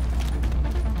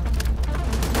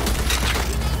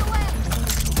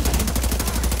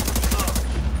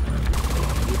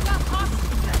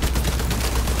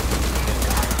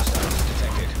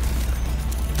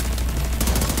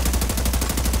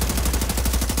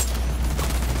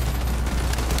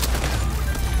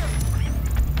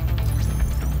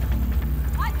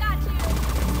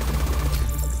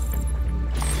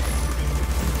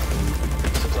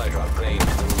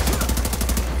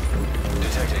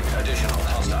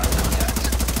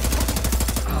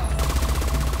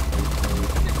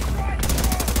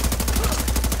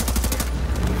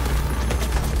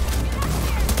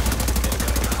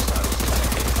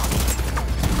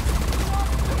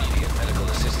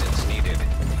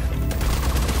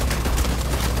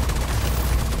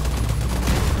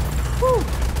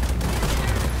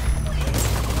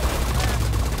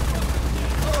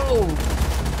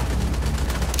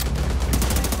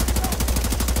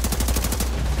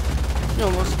 You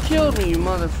almost killed me, you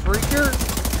mother freaker.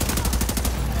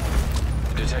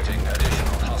 Detecting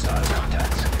additional hostile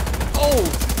contacts. Oh!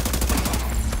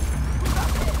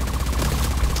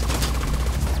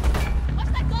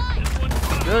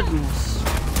 Goodness.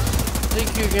 Think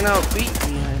you can outbeat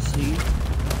me, I see.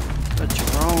 But you're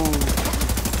wrong.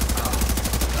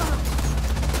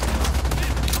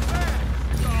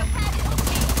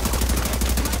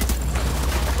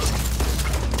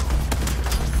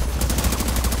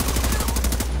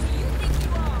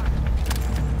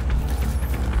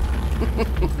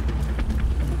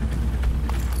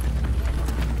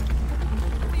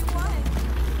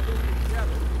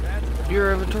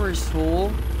 Your inventory's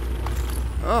full.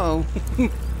 Oh,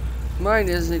 mine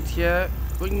isn't yet.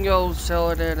 We can go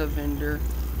sell it at a vendor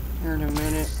here in a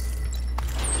minute.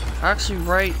 Actually,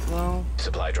 right, well.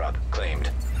 Supply drop claimed.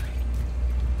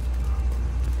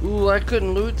 Ooh, I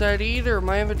couldn't loot that either.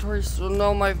 My inventory's full.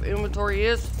 No, my inventory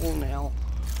is full now.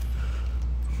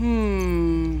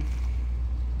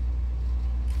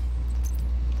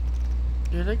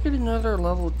 Did I get another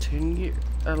level 10 gear?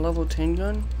 A level 10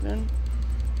 gun then?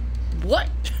 What?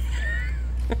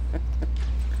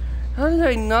 How did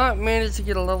I not manage to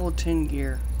get a level 10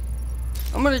 gear?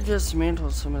 I'm gonna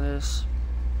dismantle some of this.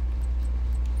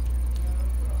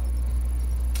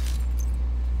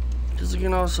 Because you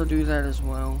can also do that as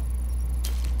well.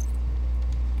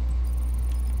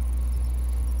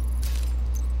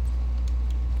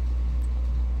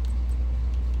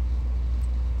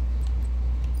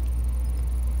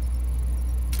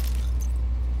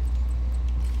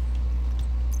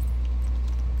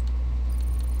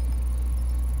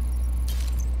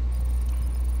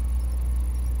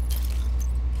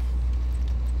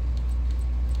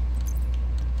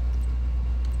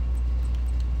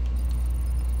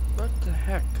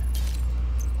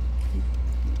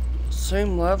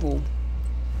 Same level.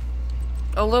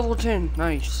 Oh, level 10.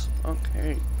 Nice.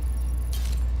 Okay.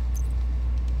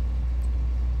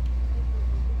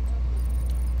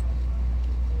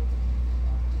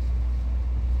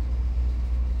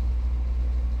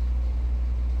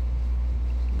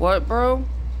 What, bro?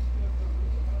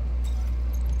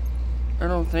 I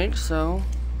don't think so.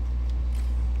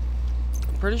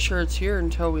 I'm pretty sure it's here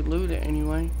until we loot it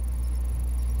anyway.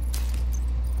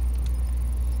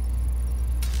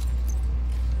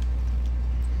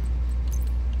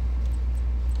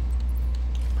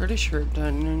 Pretty sure it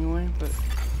doesn't anyway, but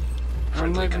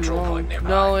I'm not wrong.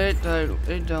 No, it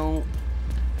don't.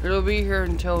 It'll be here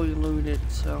until we loot it,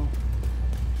 so.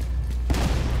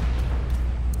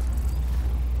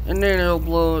 And then it'll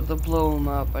blow them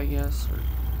up, I guess, or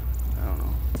I don't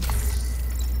know.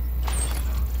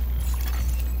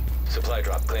 Supply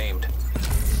drop claimed.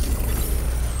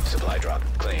 Supply drop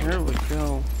claimed. There we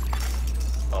go.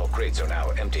 All crates are now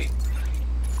empty.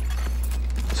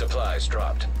 Supplies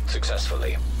dropped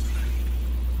successfully.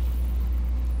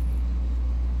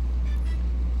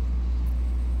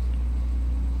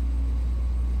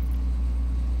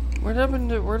 What happened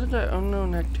to, where did that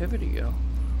unknown activity go?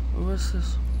 What was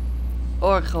this?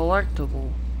 Oh, a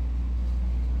collectible.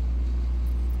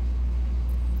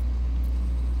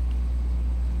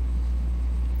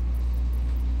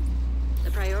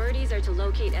 The priorities are to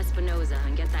locate Espinoza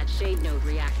and get that shade node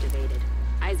reactivated.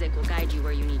 Isaac will guide you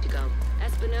where you need to go.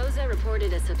 Espinoza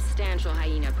reported a substantial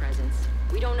hyena presence.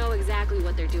 We don't know exactly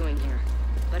what they're doing here,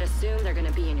 but assume they're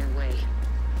gonna be in your way.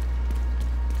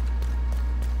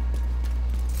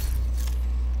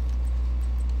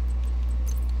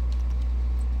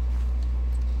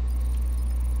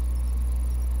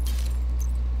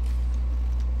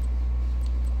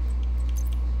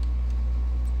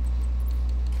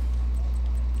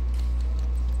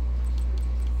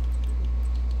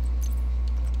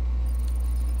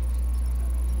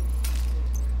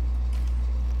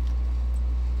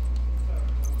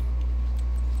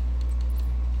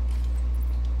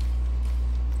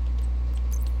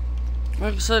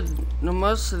 Like I said,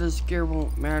 most of this gear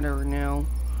won't matter now.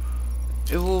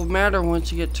 It will matter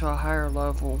once you get to a higher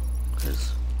level,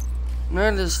 because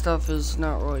none of this stuff is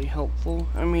not really helpful.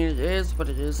 I mean, it is, but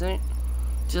it isn't.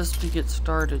 Just to get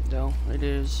started, though, it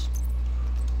is.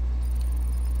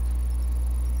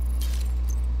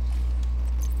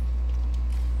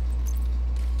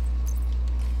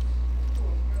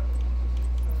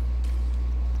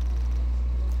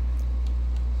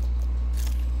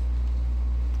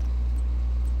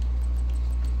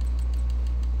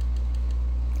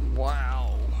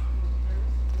 Wow.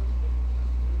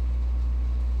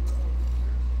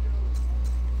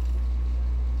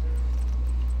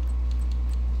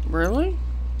 Really?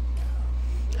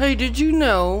 Hey, did you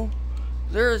know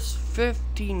there's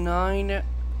 59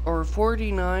 or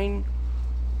 49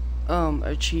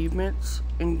 achievements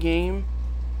in game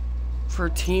for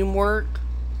teamwork.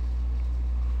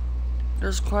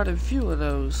 There's quite a few of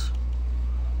those.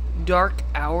 Dark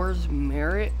Hours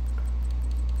Merit.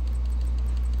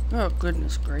 Oh,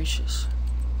 goodness gracious.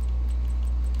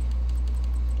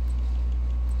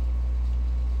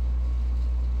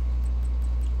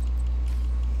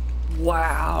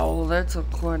 Wow, that's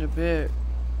quite a bit.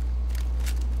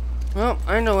 Well,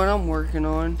 I know what I'm working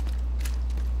on.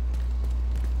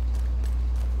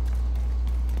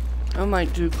 I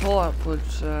might do co-op with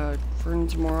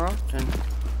friends more often,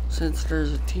 since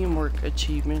there's a teamwork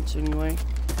achievements anyway.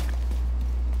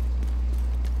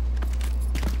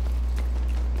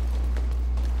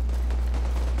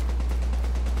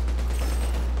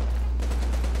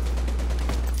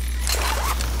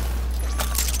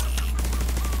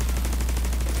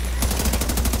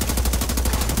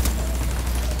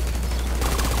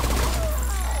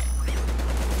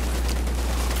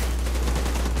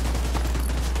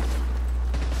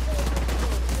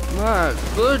 My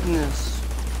goodness.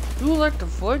 Who let the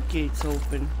floodgates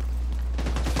open?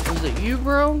 Was it you,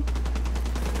 bro?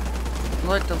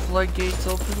 Let the floodgates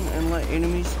open and let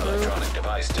enemies through? Electronic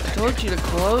device detected. Told you to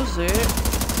close it.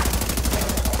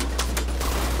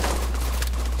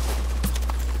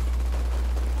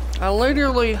 I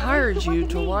literally hired you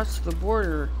to watch the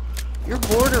border. You're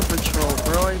border patrol,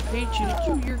 bro. I paid you to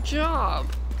do your job.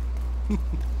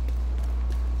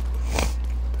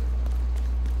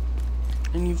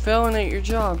 And you failing at your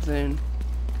job then.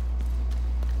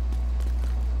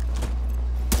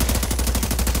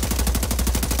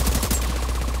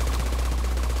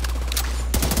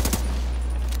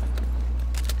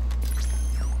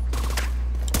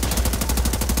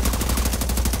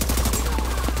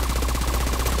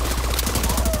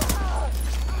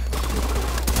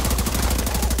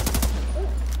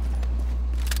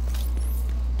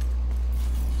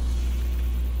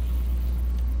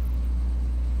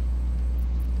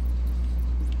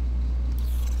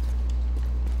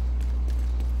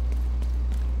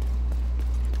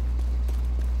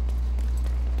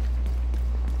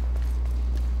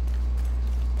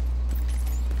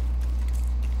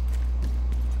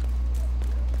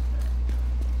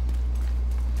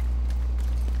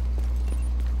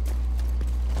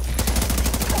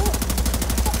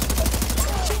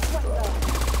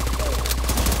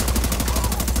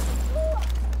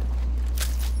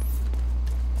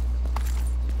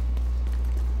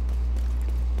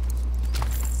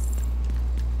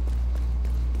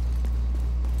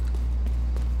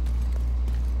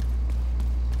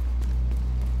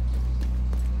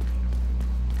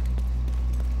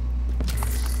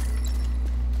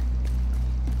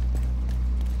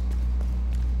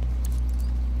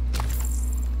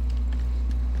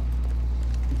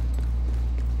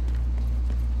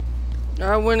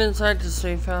 I went inside the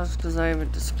safe house because I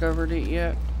haven't discovered it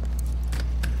yet.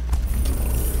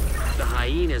 The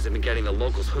hyenas have been getting the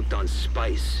locals hooked on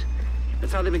spice.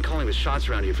 That's how they've been calling the shots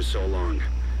around here for so long.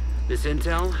 This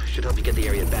intel should help you get the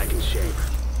area back in shape.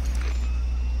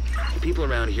 The people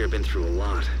around here have been through a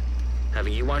lot.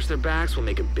 Having you watch their backs will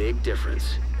make a big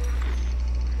difference.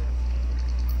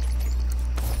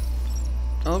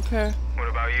 Okay. What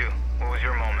about you? What was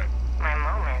your moment? My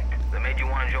moment? That made you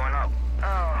want to join up?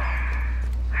 Oh,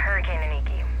 Hurricane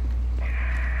Aniki.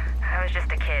 I was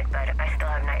just a kid, but I still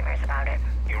have nightmares about it.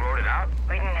 You wrote it out?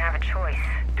 We didn't have a choice.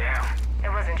 Damn. It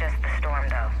wasn't just the storm,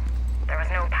 though. There was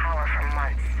no power for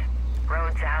months.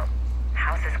 Roads out,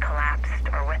 houses collapsed,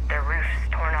 or with their roofs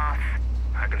torn off.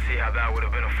 I can see how that would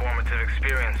have been a formative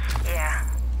experience. Yeah,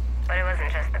 but it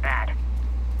wasn't just the bad.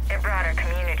 It brought our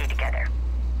community together.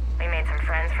 We made some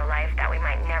friends for life that we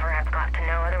might never have got to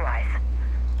know otherwise.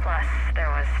 Plus, there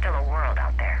was still a world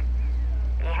out there.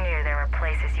 You knew there were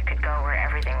places you could go where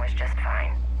everything was just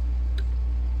fine.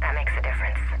 That makes a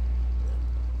difference.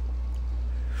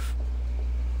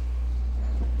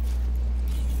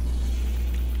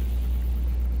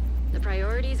 The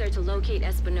priorities are to locate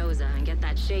Espinoza and get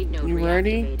that shade node You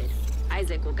ready? reactivated.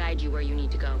 Isaac will guide you where you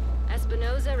need to go.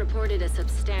 Espinoza reported a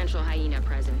substantial hyena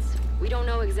presence. We don't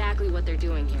know exactly what they're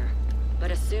doing here,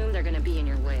 but assume they're gonna be in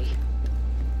your way.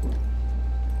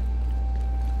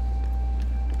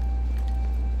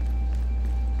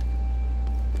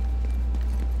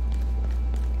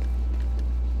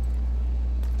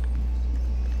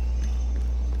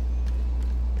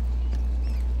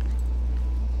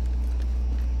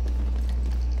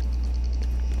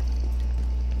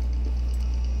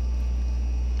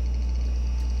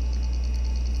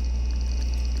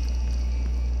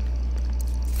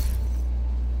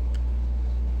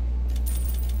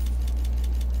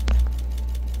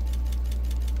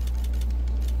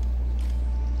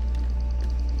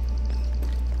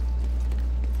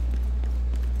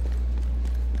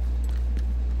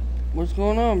 What's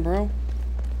going on, bro?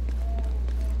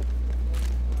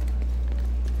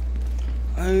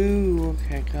 Oh,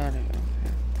 okay, got it.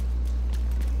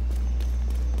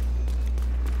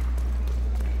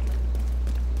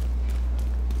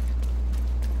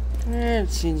 Okay. It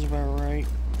seems about right.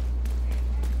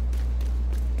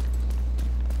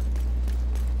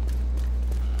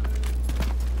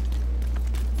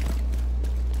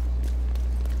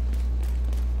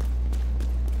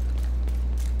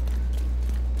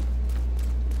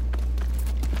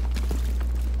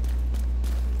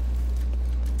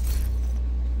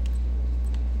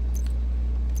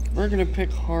 We're gonna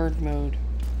pick hard mode.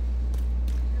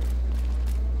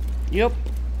 Yep.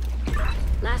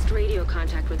 Last radio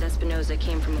contact with Espinosa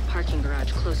came from a parking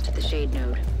garage close to the shade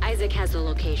node. Isaac has the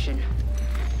location.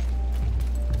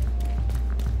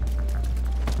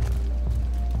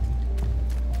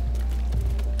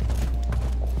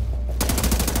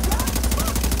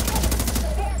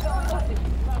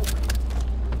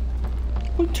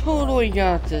 We totally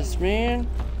got this, man.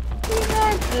 We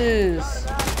got this.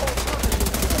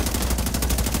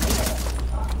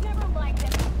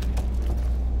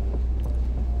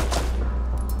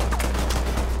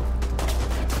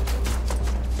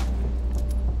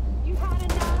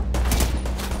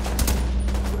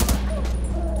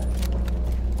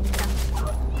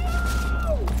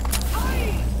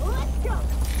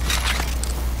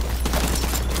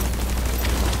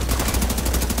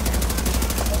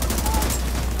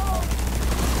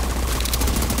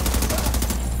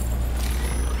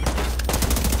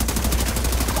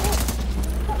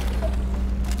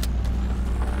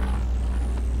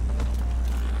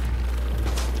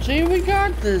 See, we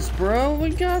got this, bro. We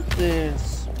got this.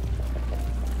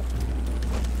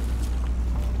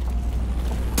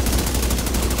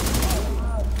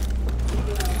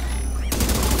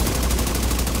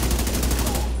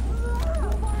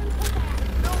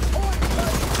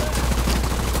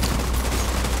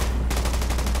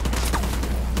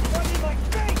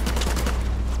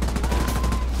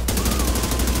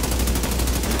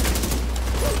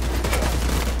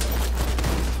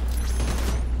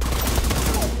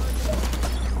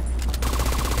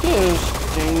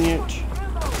 Dang it.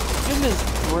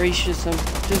 Goodness gracious, I'm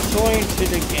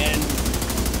disoriented again.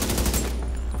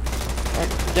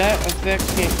 That effect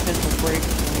can't catch a break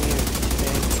for me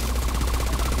today.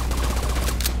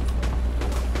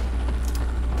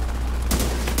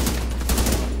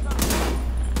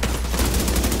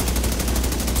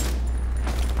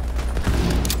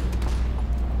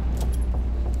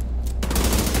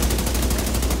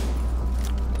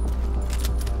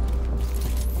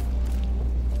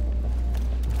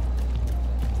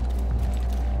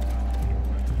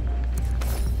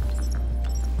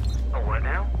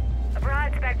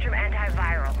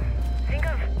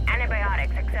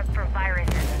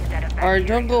 Alright,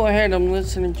 don't go ahead. I'm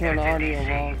listening to an audio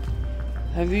log.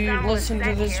 Have you listened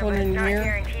to this one in here?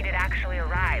 Guaranteed it actually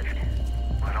arrived.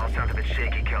 Well, it all sounds a bit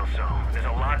shaky, Kelso. There's a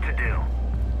lot to do.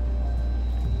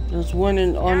 There's one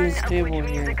on this table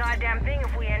here. The goddamn thing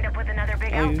if we end up with another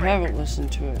big Oh, you haven't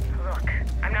listened to it. Look,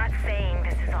 I'm not saying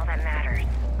this is all that matters,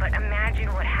 but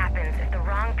imagine what happens if the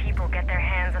wrong people get their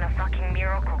hands on a fucking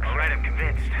miracle cure. Alright, I'm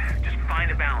convinced. Just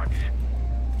find a balance.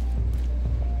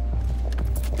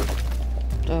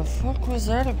 The fuck was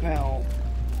that about?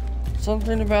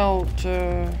 Something about,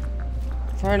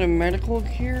 find a medical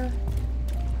cure?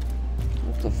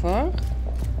 What the fuck?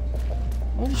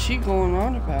 What is she going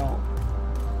on about?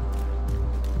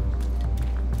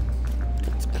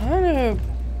 It's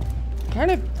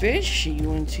kind of fishy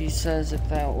when she says it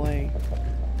that way.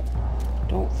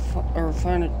 Don't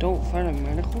find a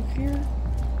medical cure?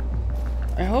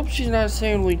 I hope she's not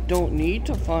saying we don't need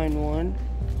to find one.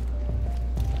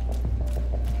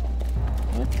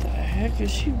 What the heck is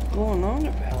she going on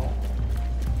about?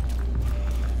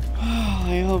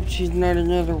 I hope she's not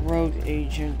another rogue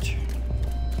agent.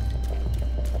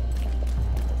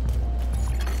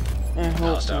 I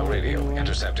hope Hostile radio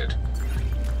intercepted.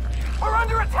 We're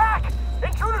under attack!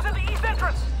 Intruders in the east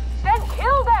entrance! Then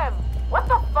kill them! What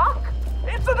the fuck?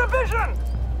 It's a division!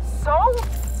 So?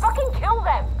 Fucking kill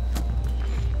them!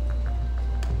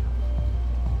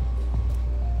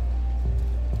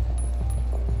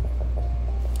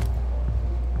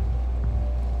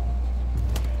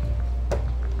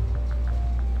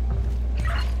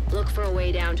 Look for a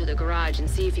way down to the garage and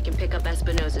see if you can pick up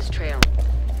Espinosa's trail.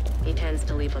 He tends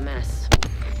to leave a mess.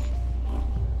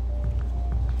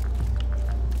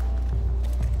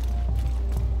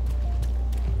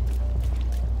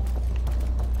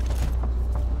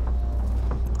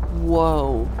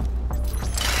 Whoa.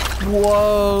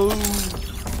 Whoa.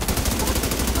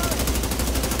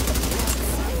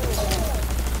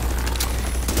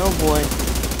 Oh boy.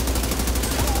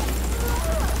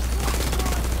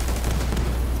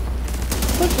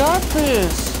 We got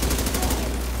this!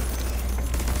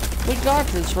 We got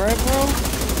this, right, bro?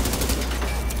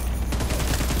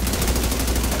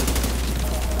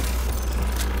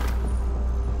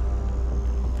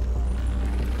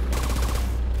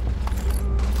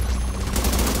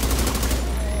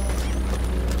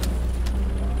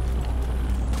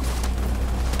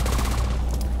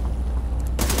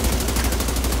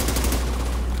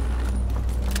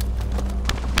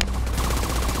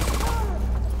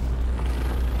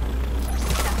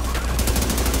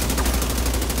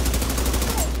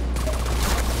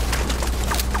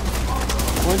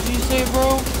 What'd you say,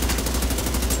 bro?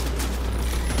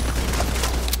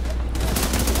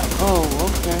 Oh,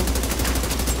 okay.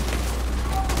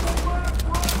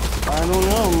 I don't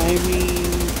know,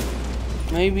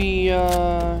 maybe,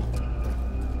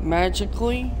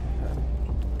 magically?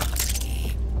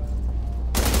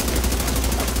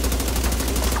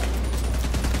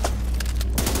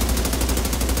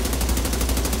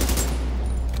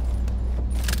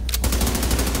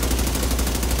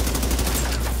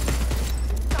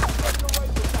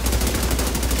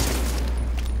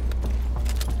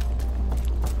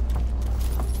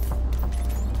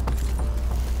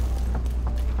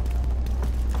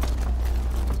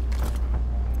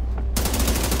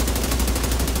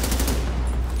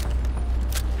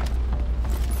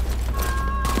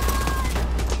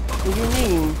 What do you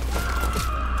mean?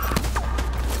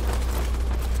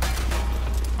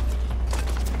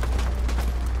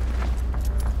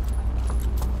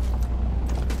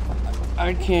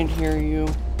 I can't hear you.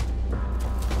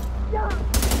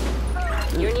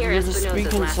 You're near You're just Espinosa's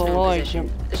speaking last so known low,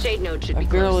 position. The shade node should I be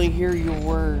barely close. hear your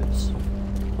words.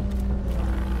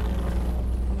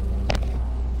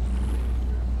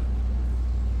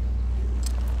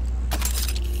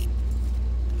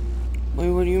 Wait,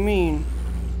 what do you mean?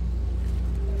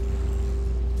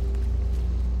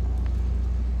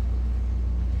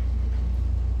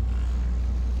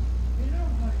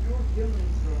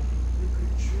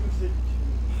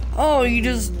 Oh, you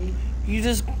just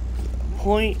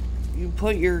point, you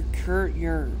put you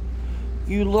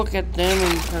look at them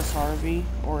and you press RB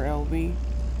or LB.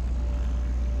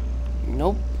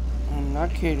 Nope, I'm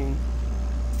not kidding.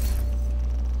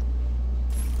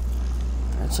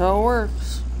 That's how it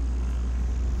works.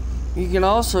 You can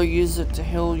also use it to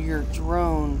heal your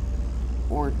drone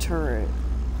or turret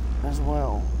as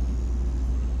well.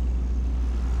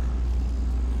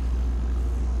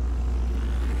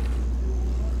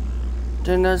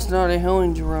 Then that's not a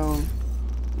healing drone.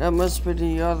 That must be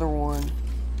the other one.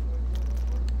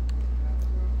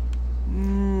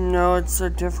 No, it's a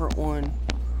different one.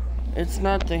 It's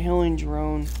not the healing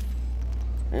drone.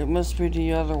 It must be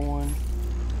the other one.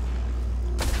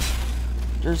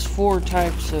 There's 4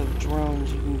 types of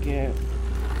drones you can get.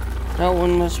 That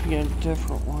one must be a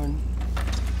different one.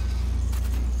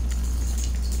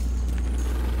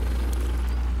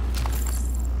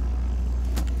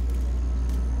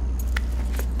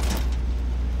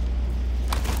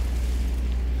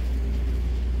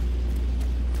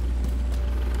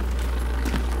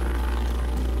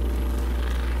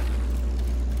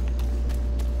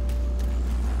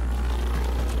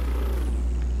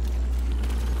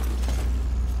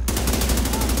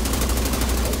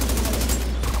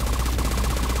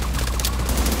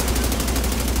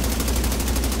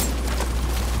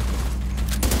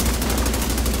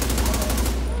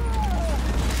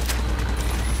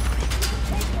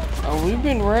 We've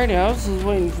been ready. I was just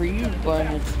waiting for you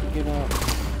buttheads to get up.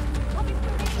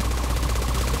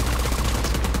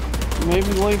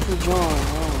 Maybe wait for John.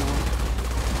 I don't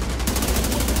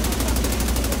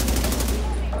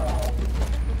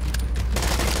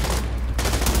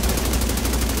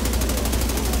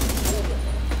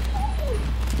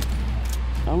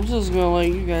know. I'm just gonna let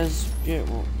you guys get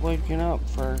waking up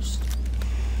first.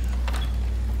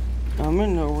 I'm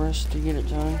in no rush to get it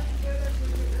done.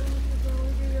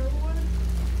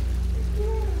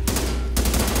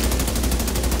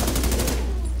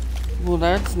 Well,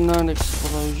 that's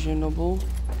non-explosionable.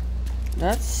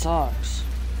 That sucks.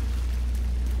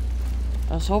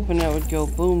 I was hoping that would go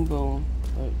boom boom,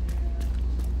 but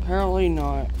apparently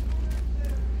not.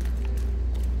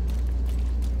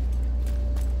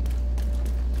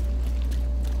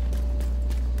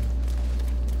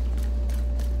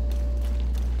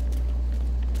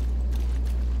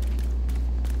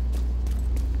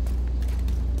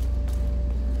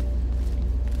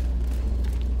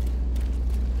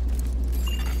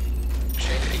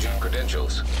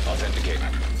 Authenticate.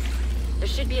 There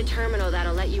should be a terminal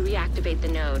that'll let you reactivate the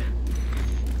node.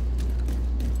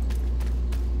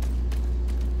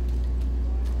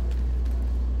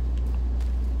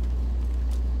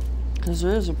 Because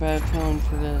there is a bad feeling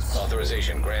for this.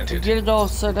 Authorization granted. We get it all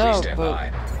set up, stand but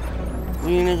by.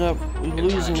 we ended up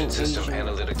losing it. System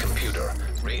analytic computer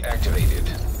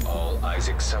reactivated. All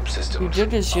Isaac subsystems. We did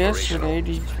this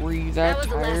yesterday. Were you that was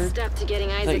the last tired step to getting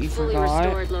that Isaac you fully forgot?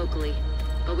 restored locally.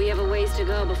 But we have a ways to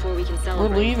go before we can celebrate.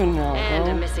 We're leaving now, and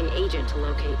though. a missing agent to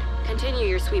locate. Continue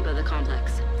your sweep of the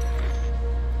complex.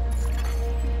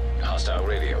 Hostile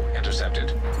radio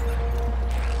intercepted.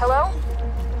 Hello?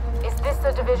 Is this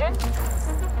the division?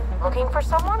 Looking for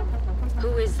someone?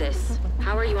 Who is this?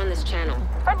 How are you on this channel?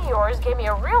 A friend of yours gave me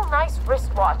a real nice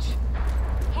wristwatch.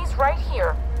 He's right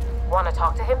here. Want to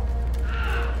talk to him?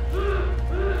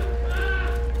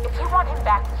 If you want him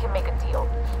back, we can make a deal.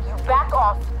 You back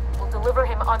off, we'll deliver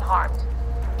him unharmed.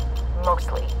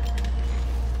 Mostly.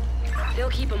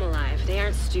 They'll keep him alive. They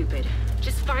aren't stupid.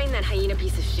 Just find that hyena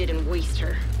piece of shit and waste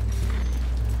her.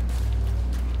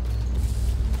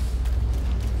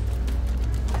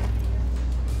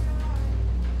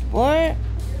 What?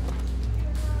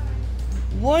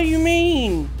 What do you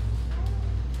mean?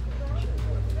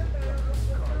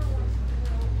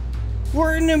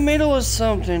 We're in the middle of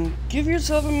something. Give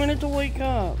yourself a minute to wake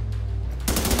up.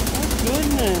 My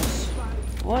goodness.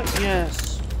 What?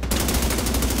 Yes.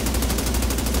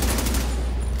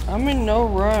 I'm in no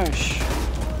rush.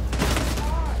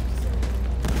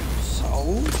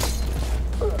 So?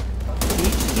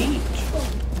 Heat.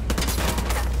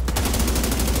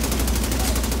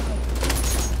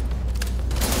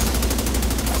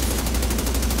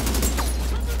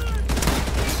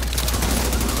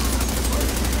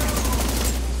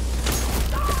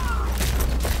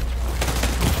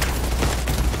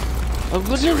 Oh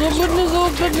goodness, oh goodness, oh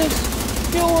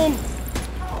goodness! Kill him!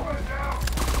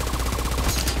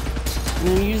 And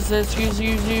then use this, use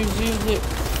it.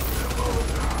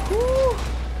 Woo!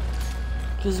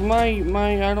 Cause my,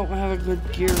 I don't have a good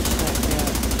gear set yet.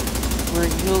 Where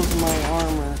it heals my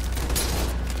armor.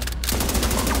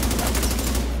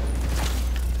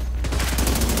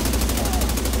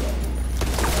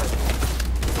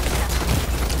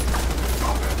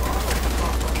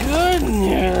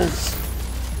 Goodness!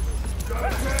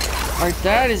 Alright,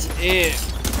 that is it.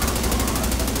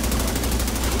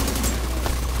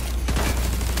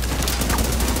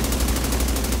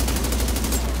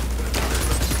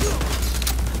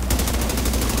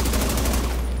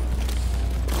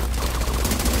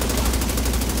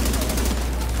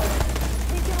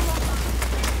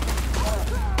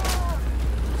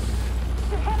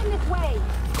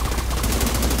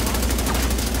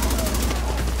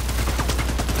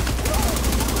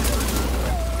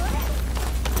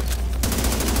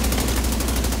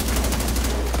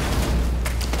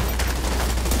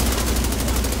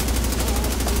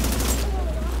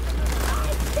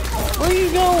 Where are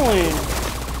you going?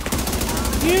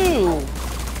 You!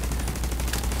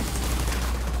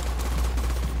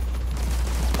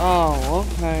 Oh,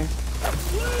 okay.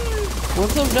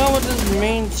 Once I'm done with this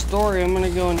main story, I'm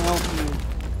gonna go and help you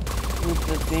with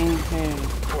the dang thing.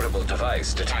 Portable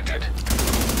device detected.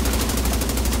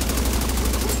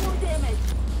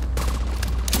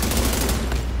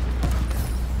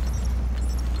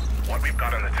 What we've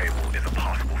got on the table is a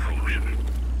possible solution.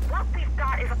 What we've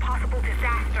got is a possible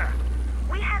disaster.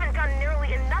 We haven't done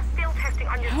nearly enough field testing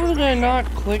on your How did I not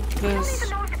click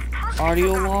this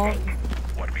audio log?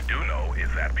 What we do know is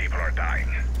that people are dying,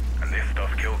 and this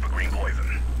stuff kills the green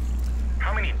poison.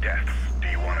 How many deaths do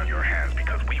you want on your hands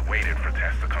because we waited for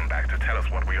tests to come back to tell us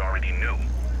what we already knew?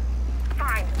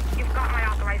 Fine, you've got my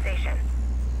authorization.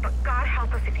 But God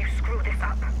help us if you screw this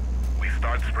up. We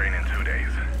start spraying in 2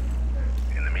 days.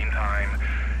 In the meantime,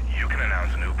 you can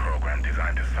announce a new program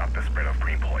designed to stop the spread of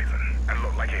green poison and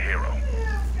look like a hero.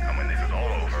 And when this is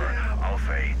all over, I'll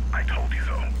say, I told you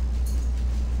so.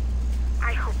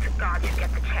 I hope to God you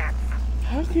get the chance.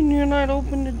 How can you not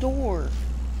open the door?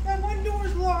 That one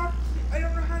door's locked. I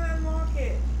don't know how to unlock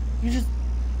it. You just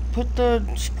put the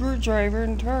screwdriver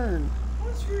and turn.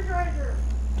 What screwdriver?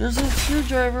 There's a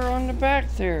screwdriver on the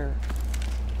back there.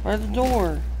 By the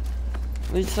door.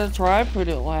 At least that's where I put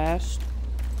it last.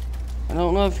 I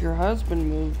don't know if your husband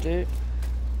moved it.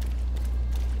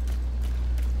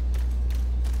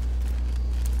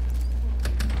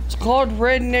 It's called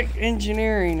Redneck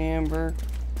Engineering, Amber.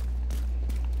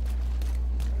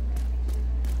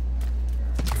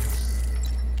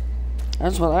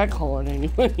 That's what I call it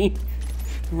anyway.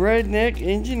 Redneck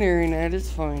Engineering at its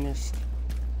finest.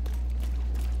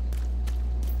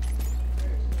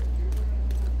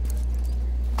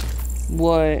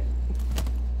 What?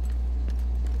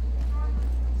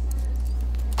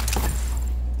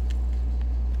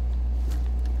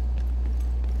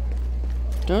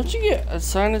 Don't you get a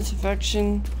sinus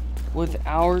infection with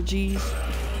allergies.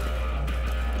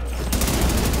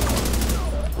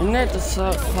 Isn't that the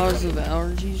cause of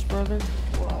allergies, brother?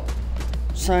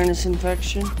 Sinus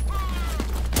infection.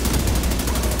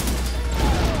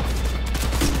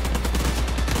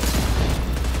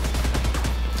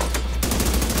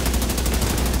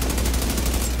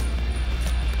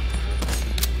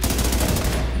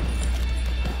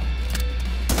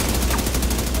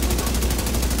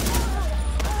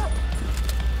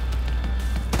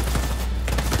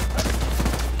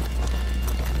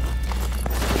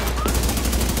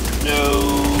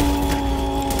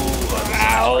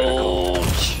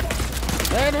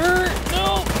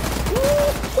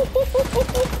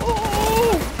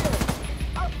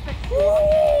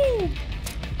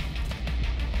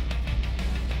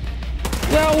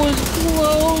 That was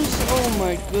close! Oh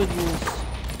my goodness.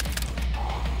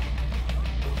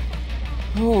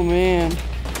 Oh man.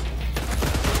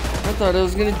 I thought I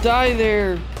was gonna die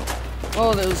there.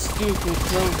 Oh, that was stupid.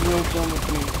 That was real dumb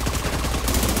with me.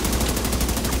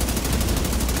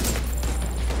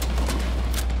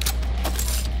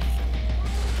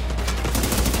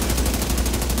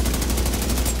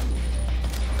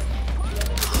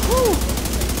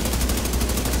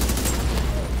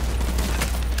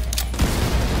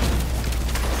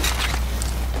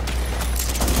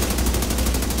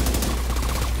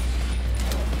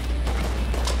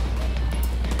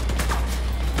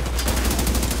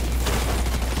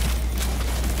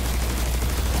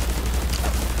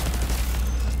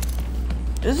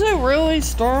 Is it really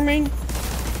storming?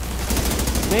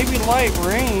 Maybe light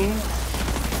rain.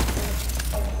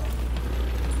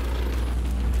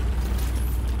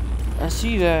 I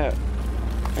see that.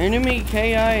 Enemy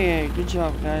KIA. Good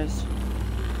job, guys.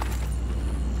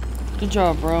 Good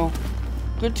job, bro.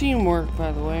 Good teamwork,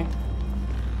 by the way.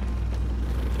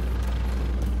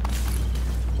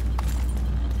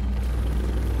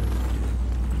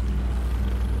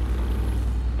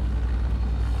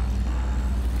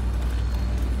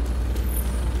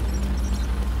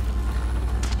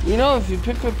 You know, if you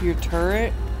pick up your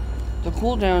turret, the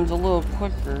cooldown's a little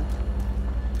quicker.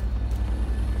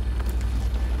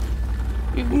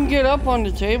 You can get up on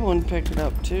the table and pick it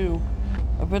up too.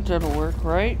 I bet that'll work,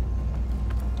 right?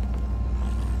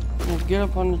 Just get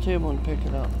up on the table and pick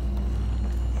it up.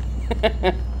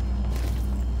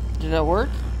 Did that work?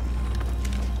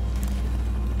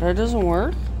 That doesn't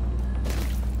work?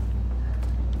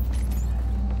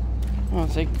 Oh,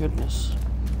 thank goodness.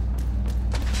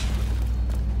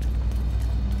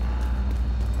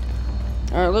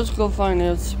 Alright, let's go find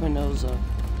Espinosa.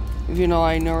 If you know,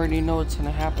 I already know what's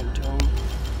gonna happen to him.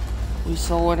 We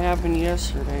saw what happened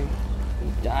yesterday.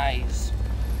 He dies.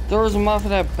 Throws him off of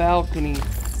that balcony.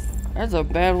 That's a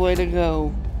bad way to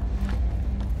go.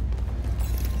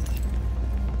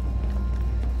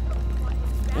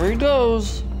 There he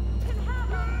goes.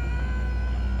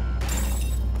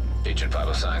 Agent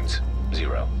vital signs,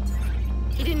 0.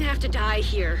 He didn't have to die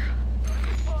here.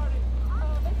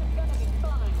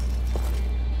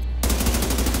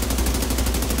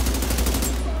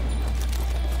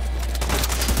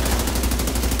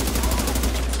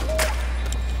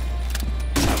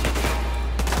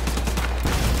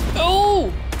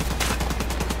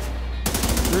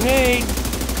 Grenade!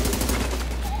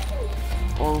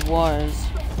 Or was.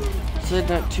 Said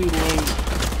that too late.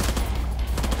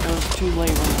 That was too late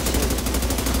when I said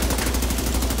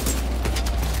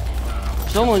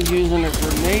it. Someone's using a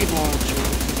grenade launcher.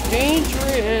 It's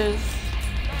dangerous!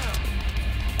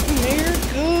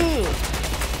 America!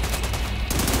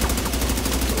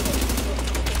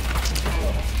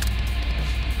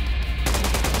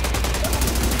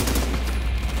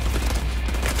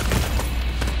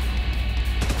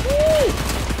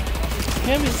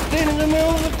 Can't be standing in the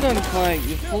middle of a gunfight,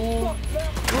 you fool.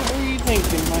 What were you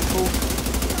thinking, Michael?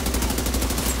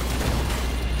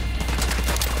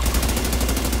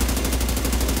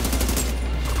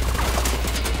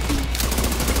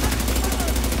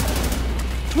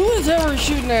 Who is ever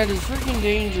shooting at is freaking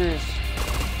dangerous.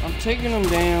 I'm taking him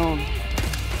down. I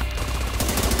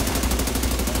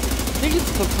think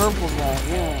it's the purple guy,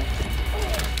 yeah.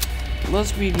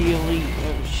 Must be the elite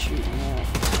that was shooting at.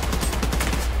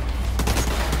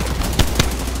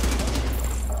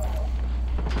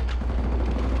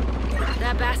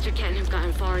 That bastard can't have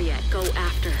gotten far yet. Go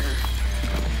after her.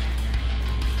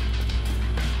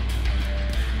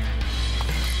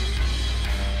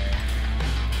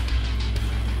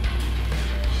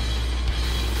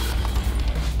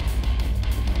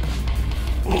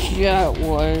 Yeah, it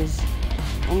was.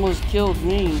 Almost killed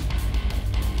me.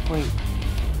 Wait.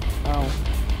 Oh.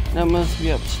 That must be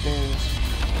upstairs.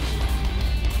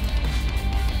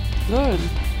 Good.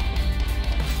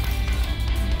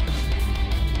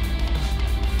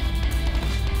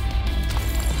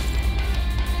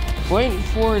 Waiting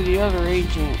for the other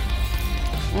agent.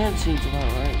 That seems about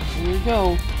right. Here we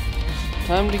go.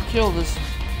 Time to kill this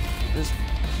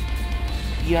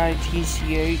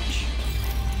BITCH.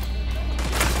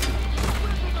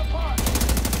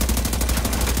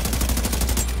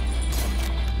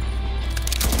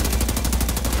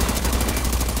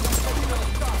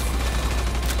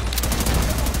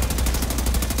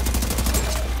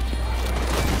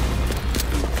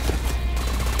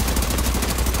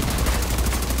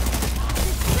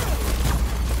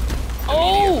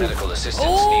 Medical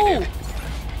assistance needed.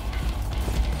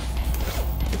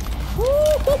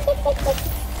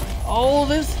 Oh,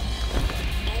 this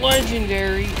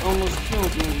legendary almost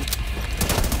killed me.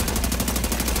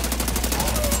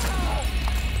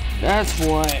 That's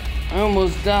what. I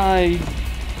almost died.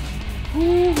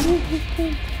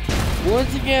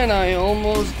 Once again, I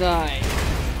almost died.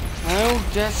 My own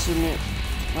decimate.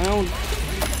 My own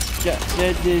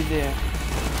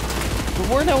the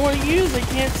word I want to use, I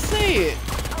can't say it.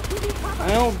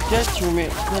 My own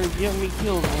detriment is gonna get me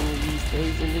killed one of these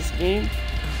days in this game.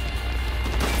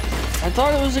 I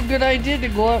thought it was a good idea to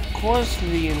go up close to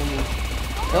the enemy.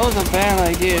 That was a bad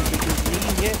idea because he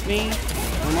hit me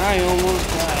and I almost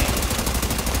died.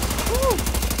 Woo.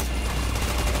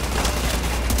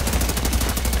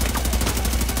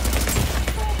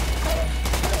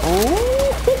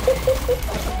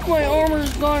 Oh! My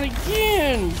armor's gone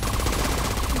again!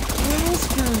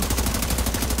 Bastard!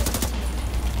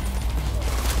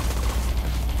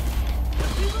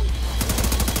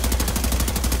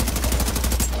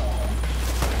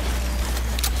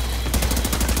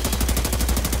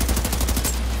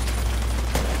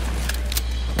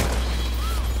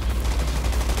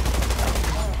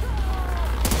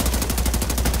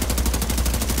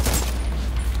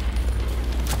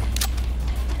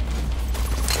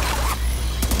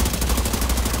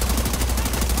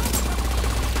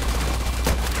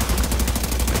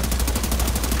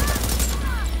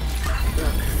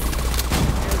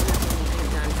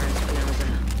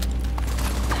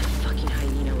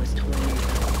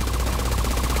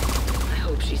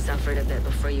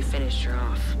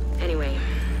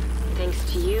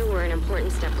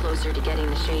 Closer to getting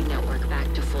the Shade Network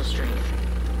back to full strength.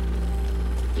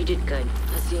 You did good.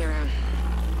 I'll see you around.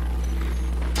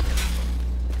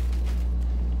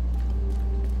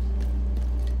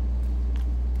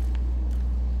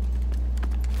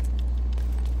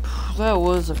 That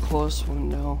was a close one,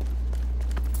 though.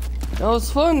 That was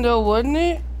fun, though, wasn't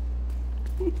it?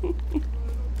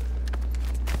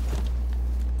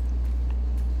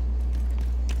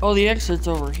 Oh, the exit's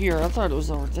over here. I thought it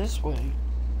was over this way.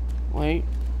 Wait.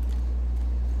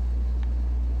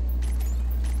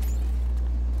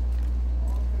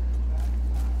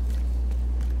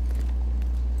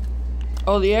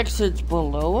 Oh, the exit's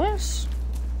below us?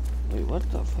 Wait, what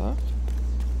the fuck?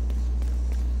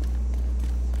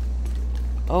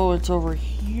 Oh, it's over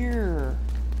here.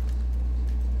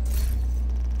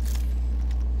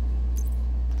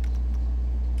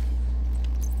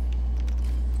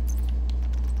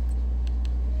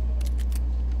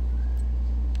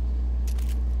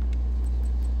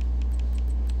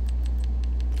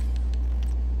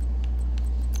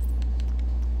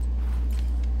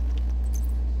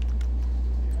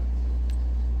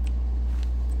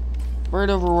 Right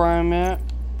over where I'm at.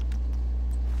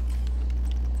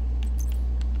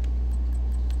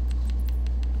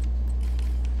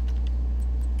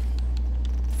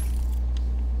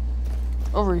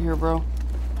 Over here, bro.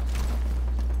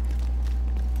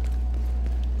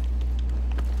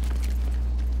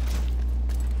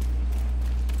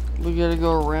 We gotta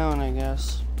go around, I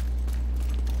guess.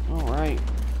 Alright.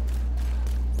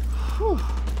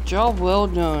 Job well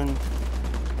done.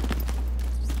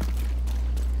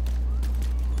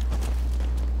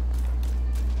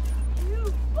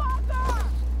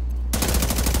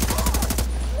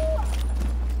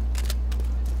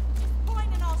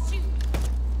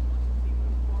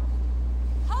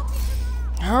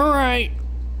 Alright.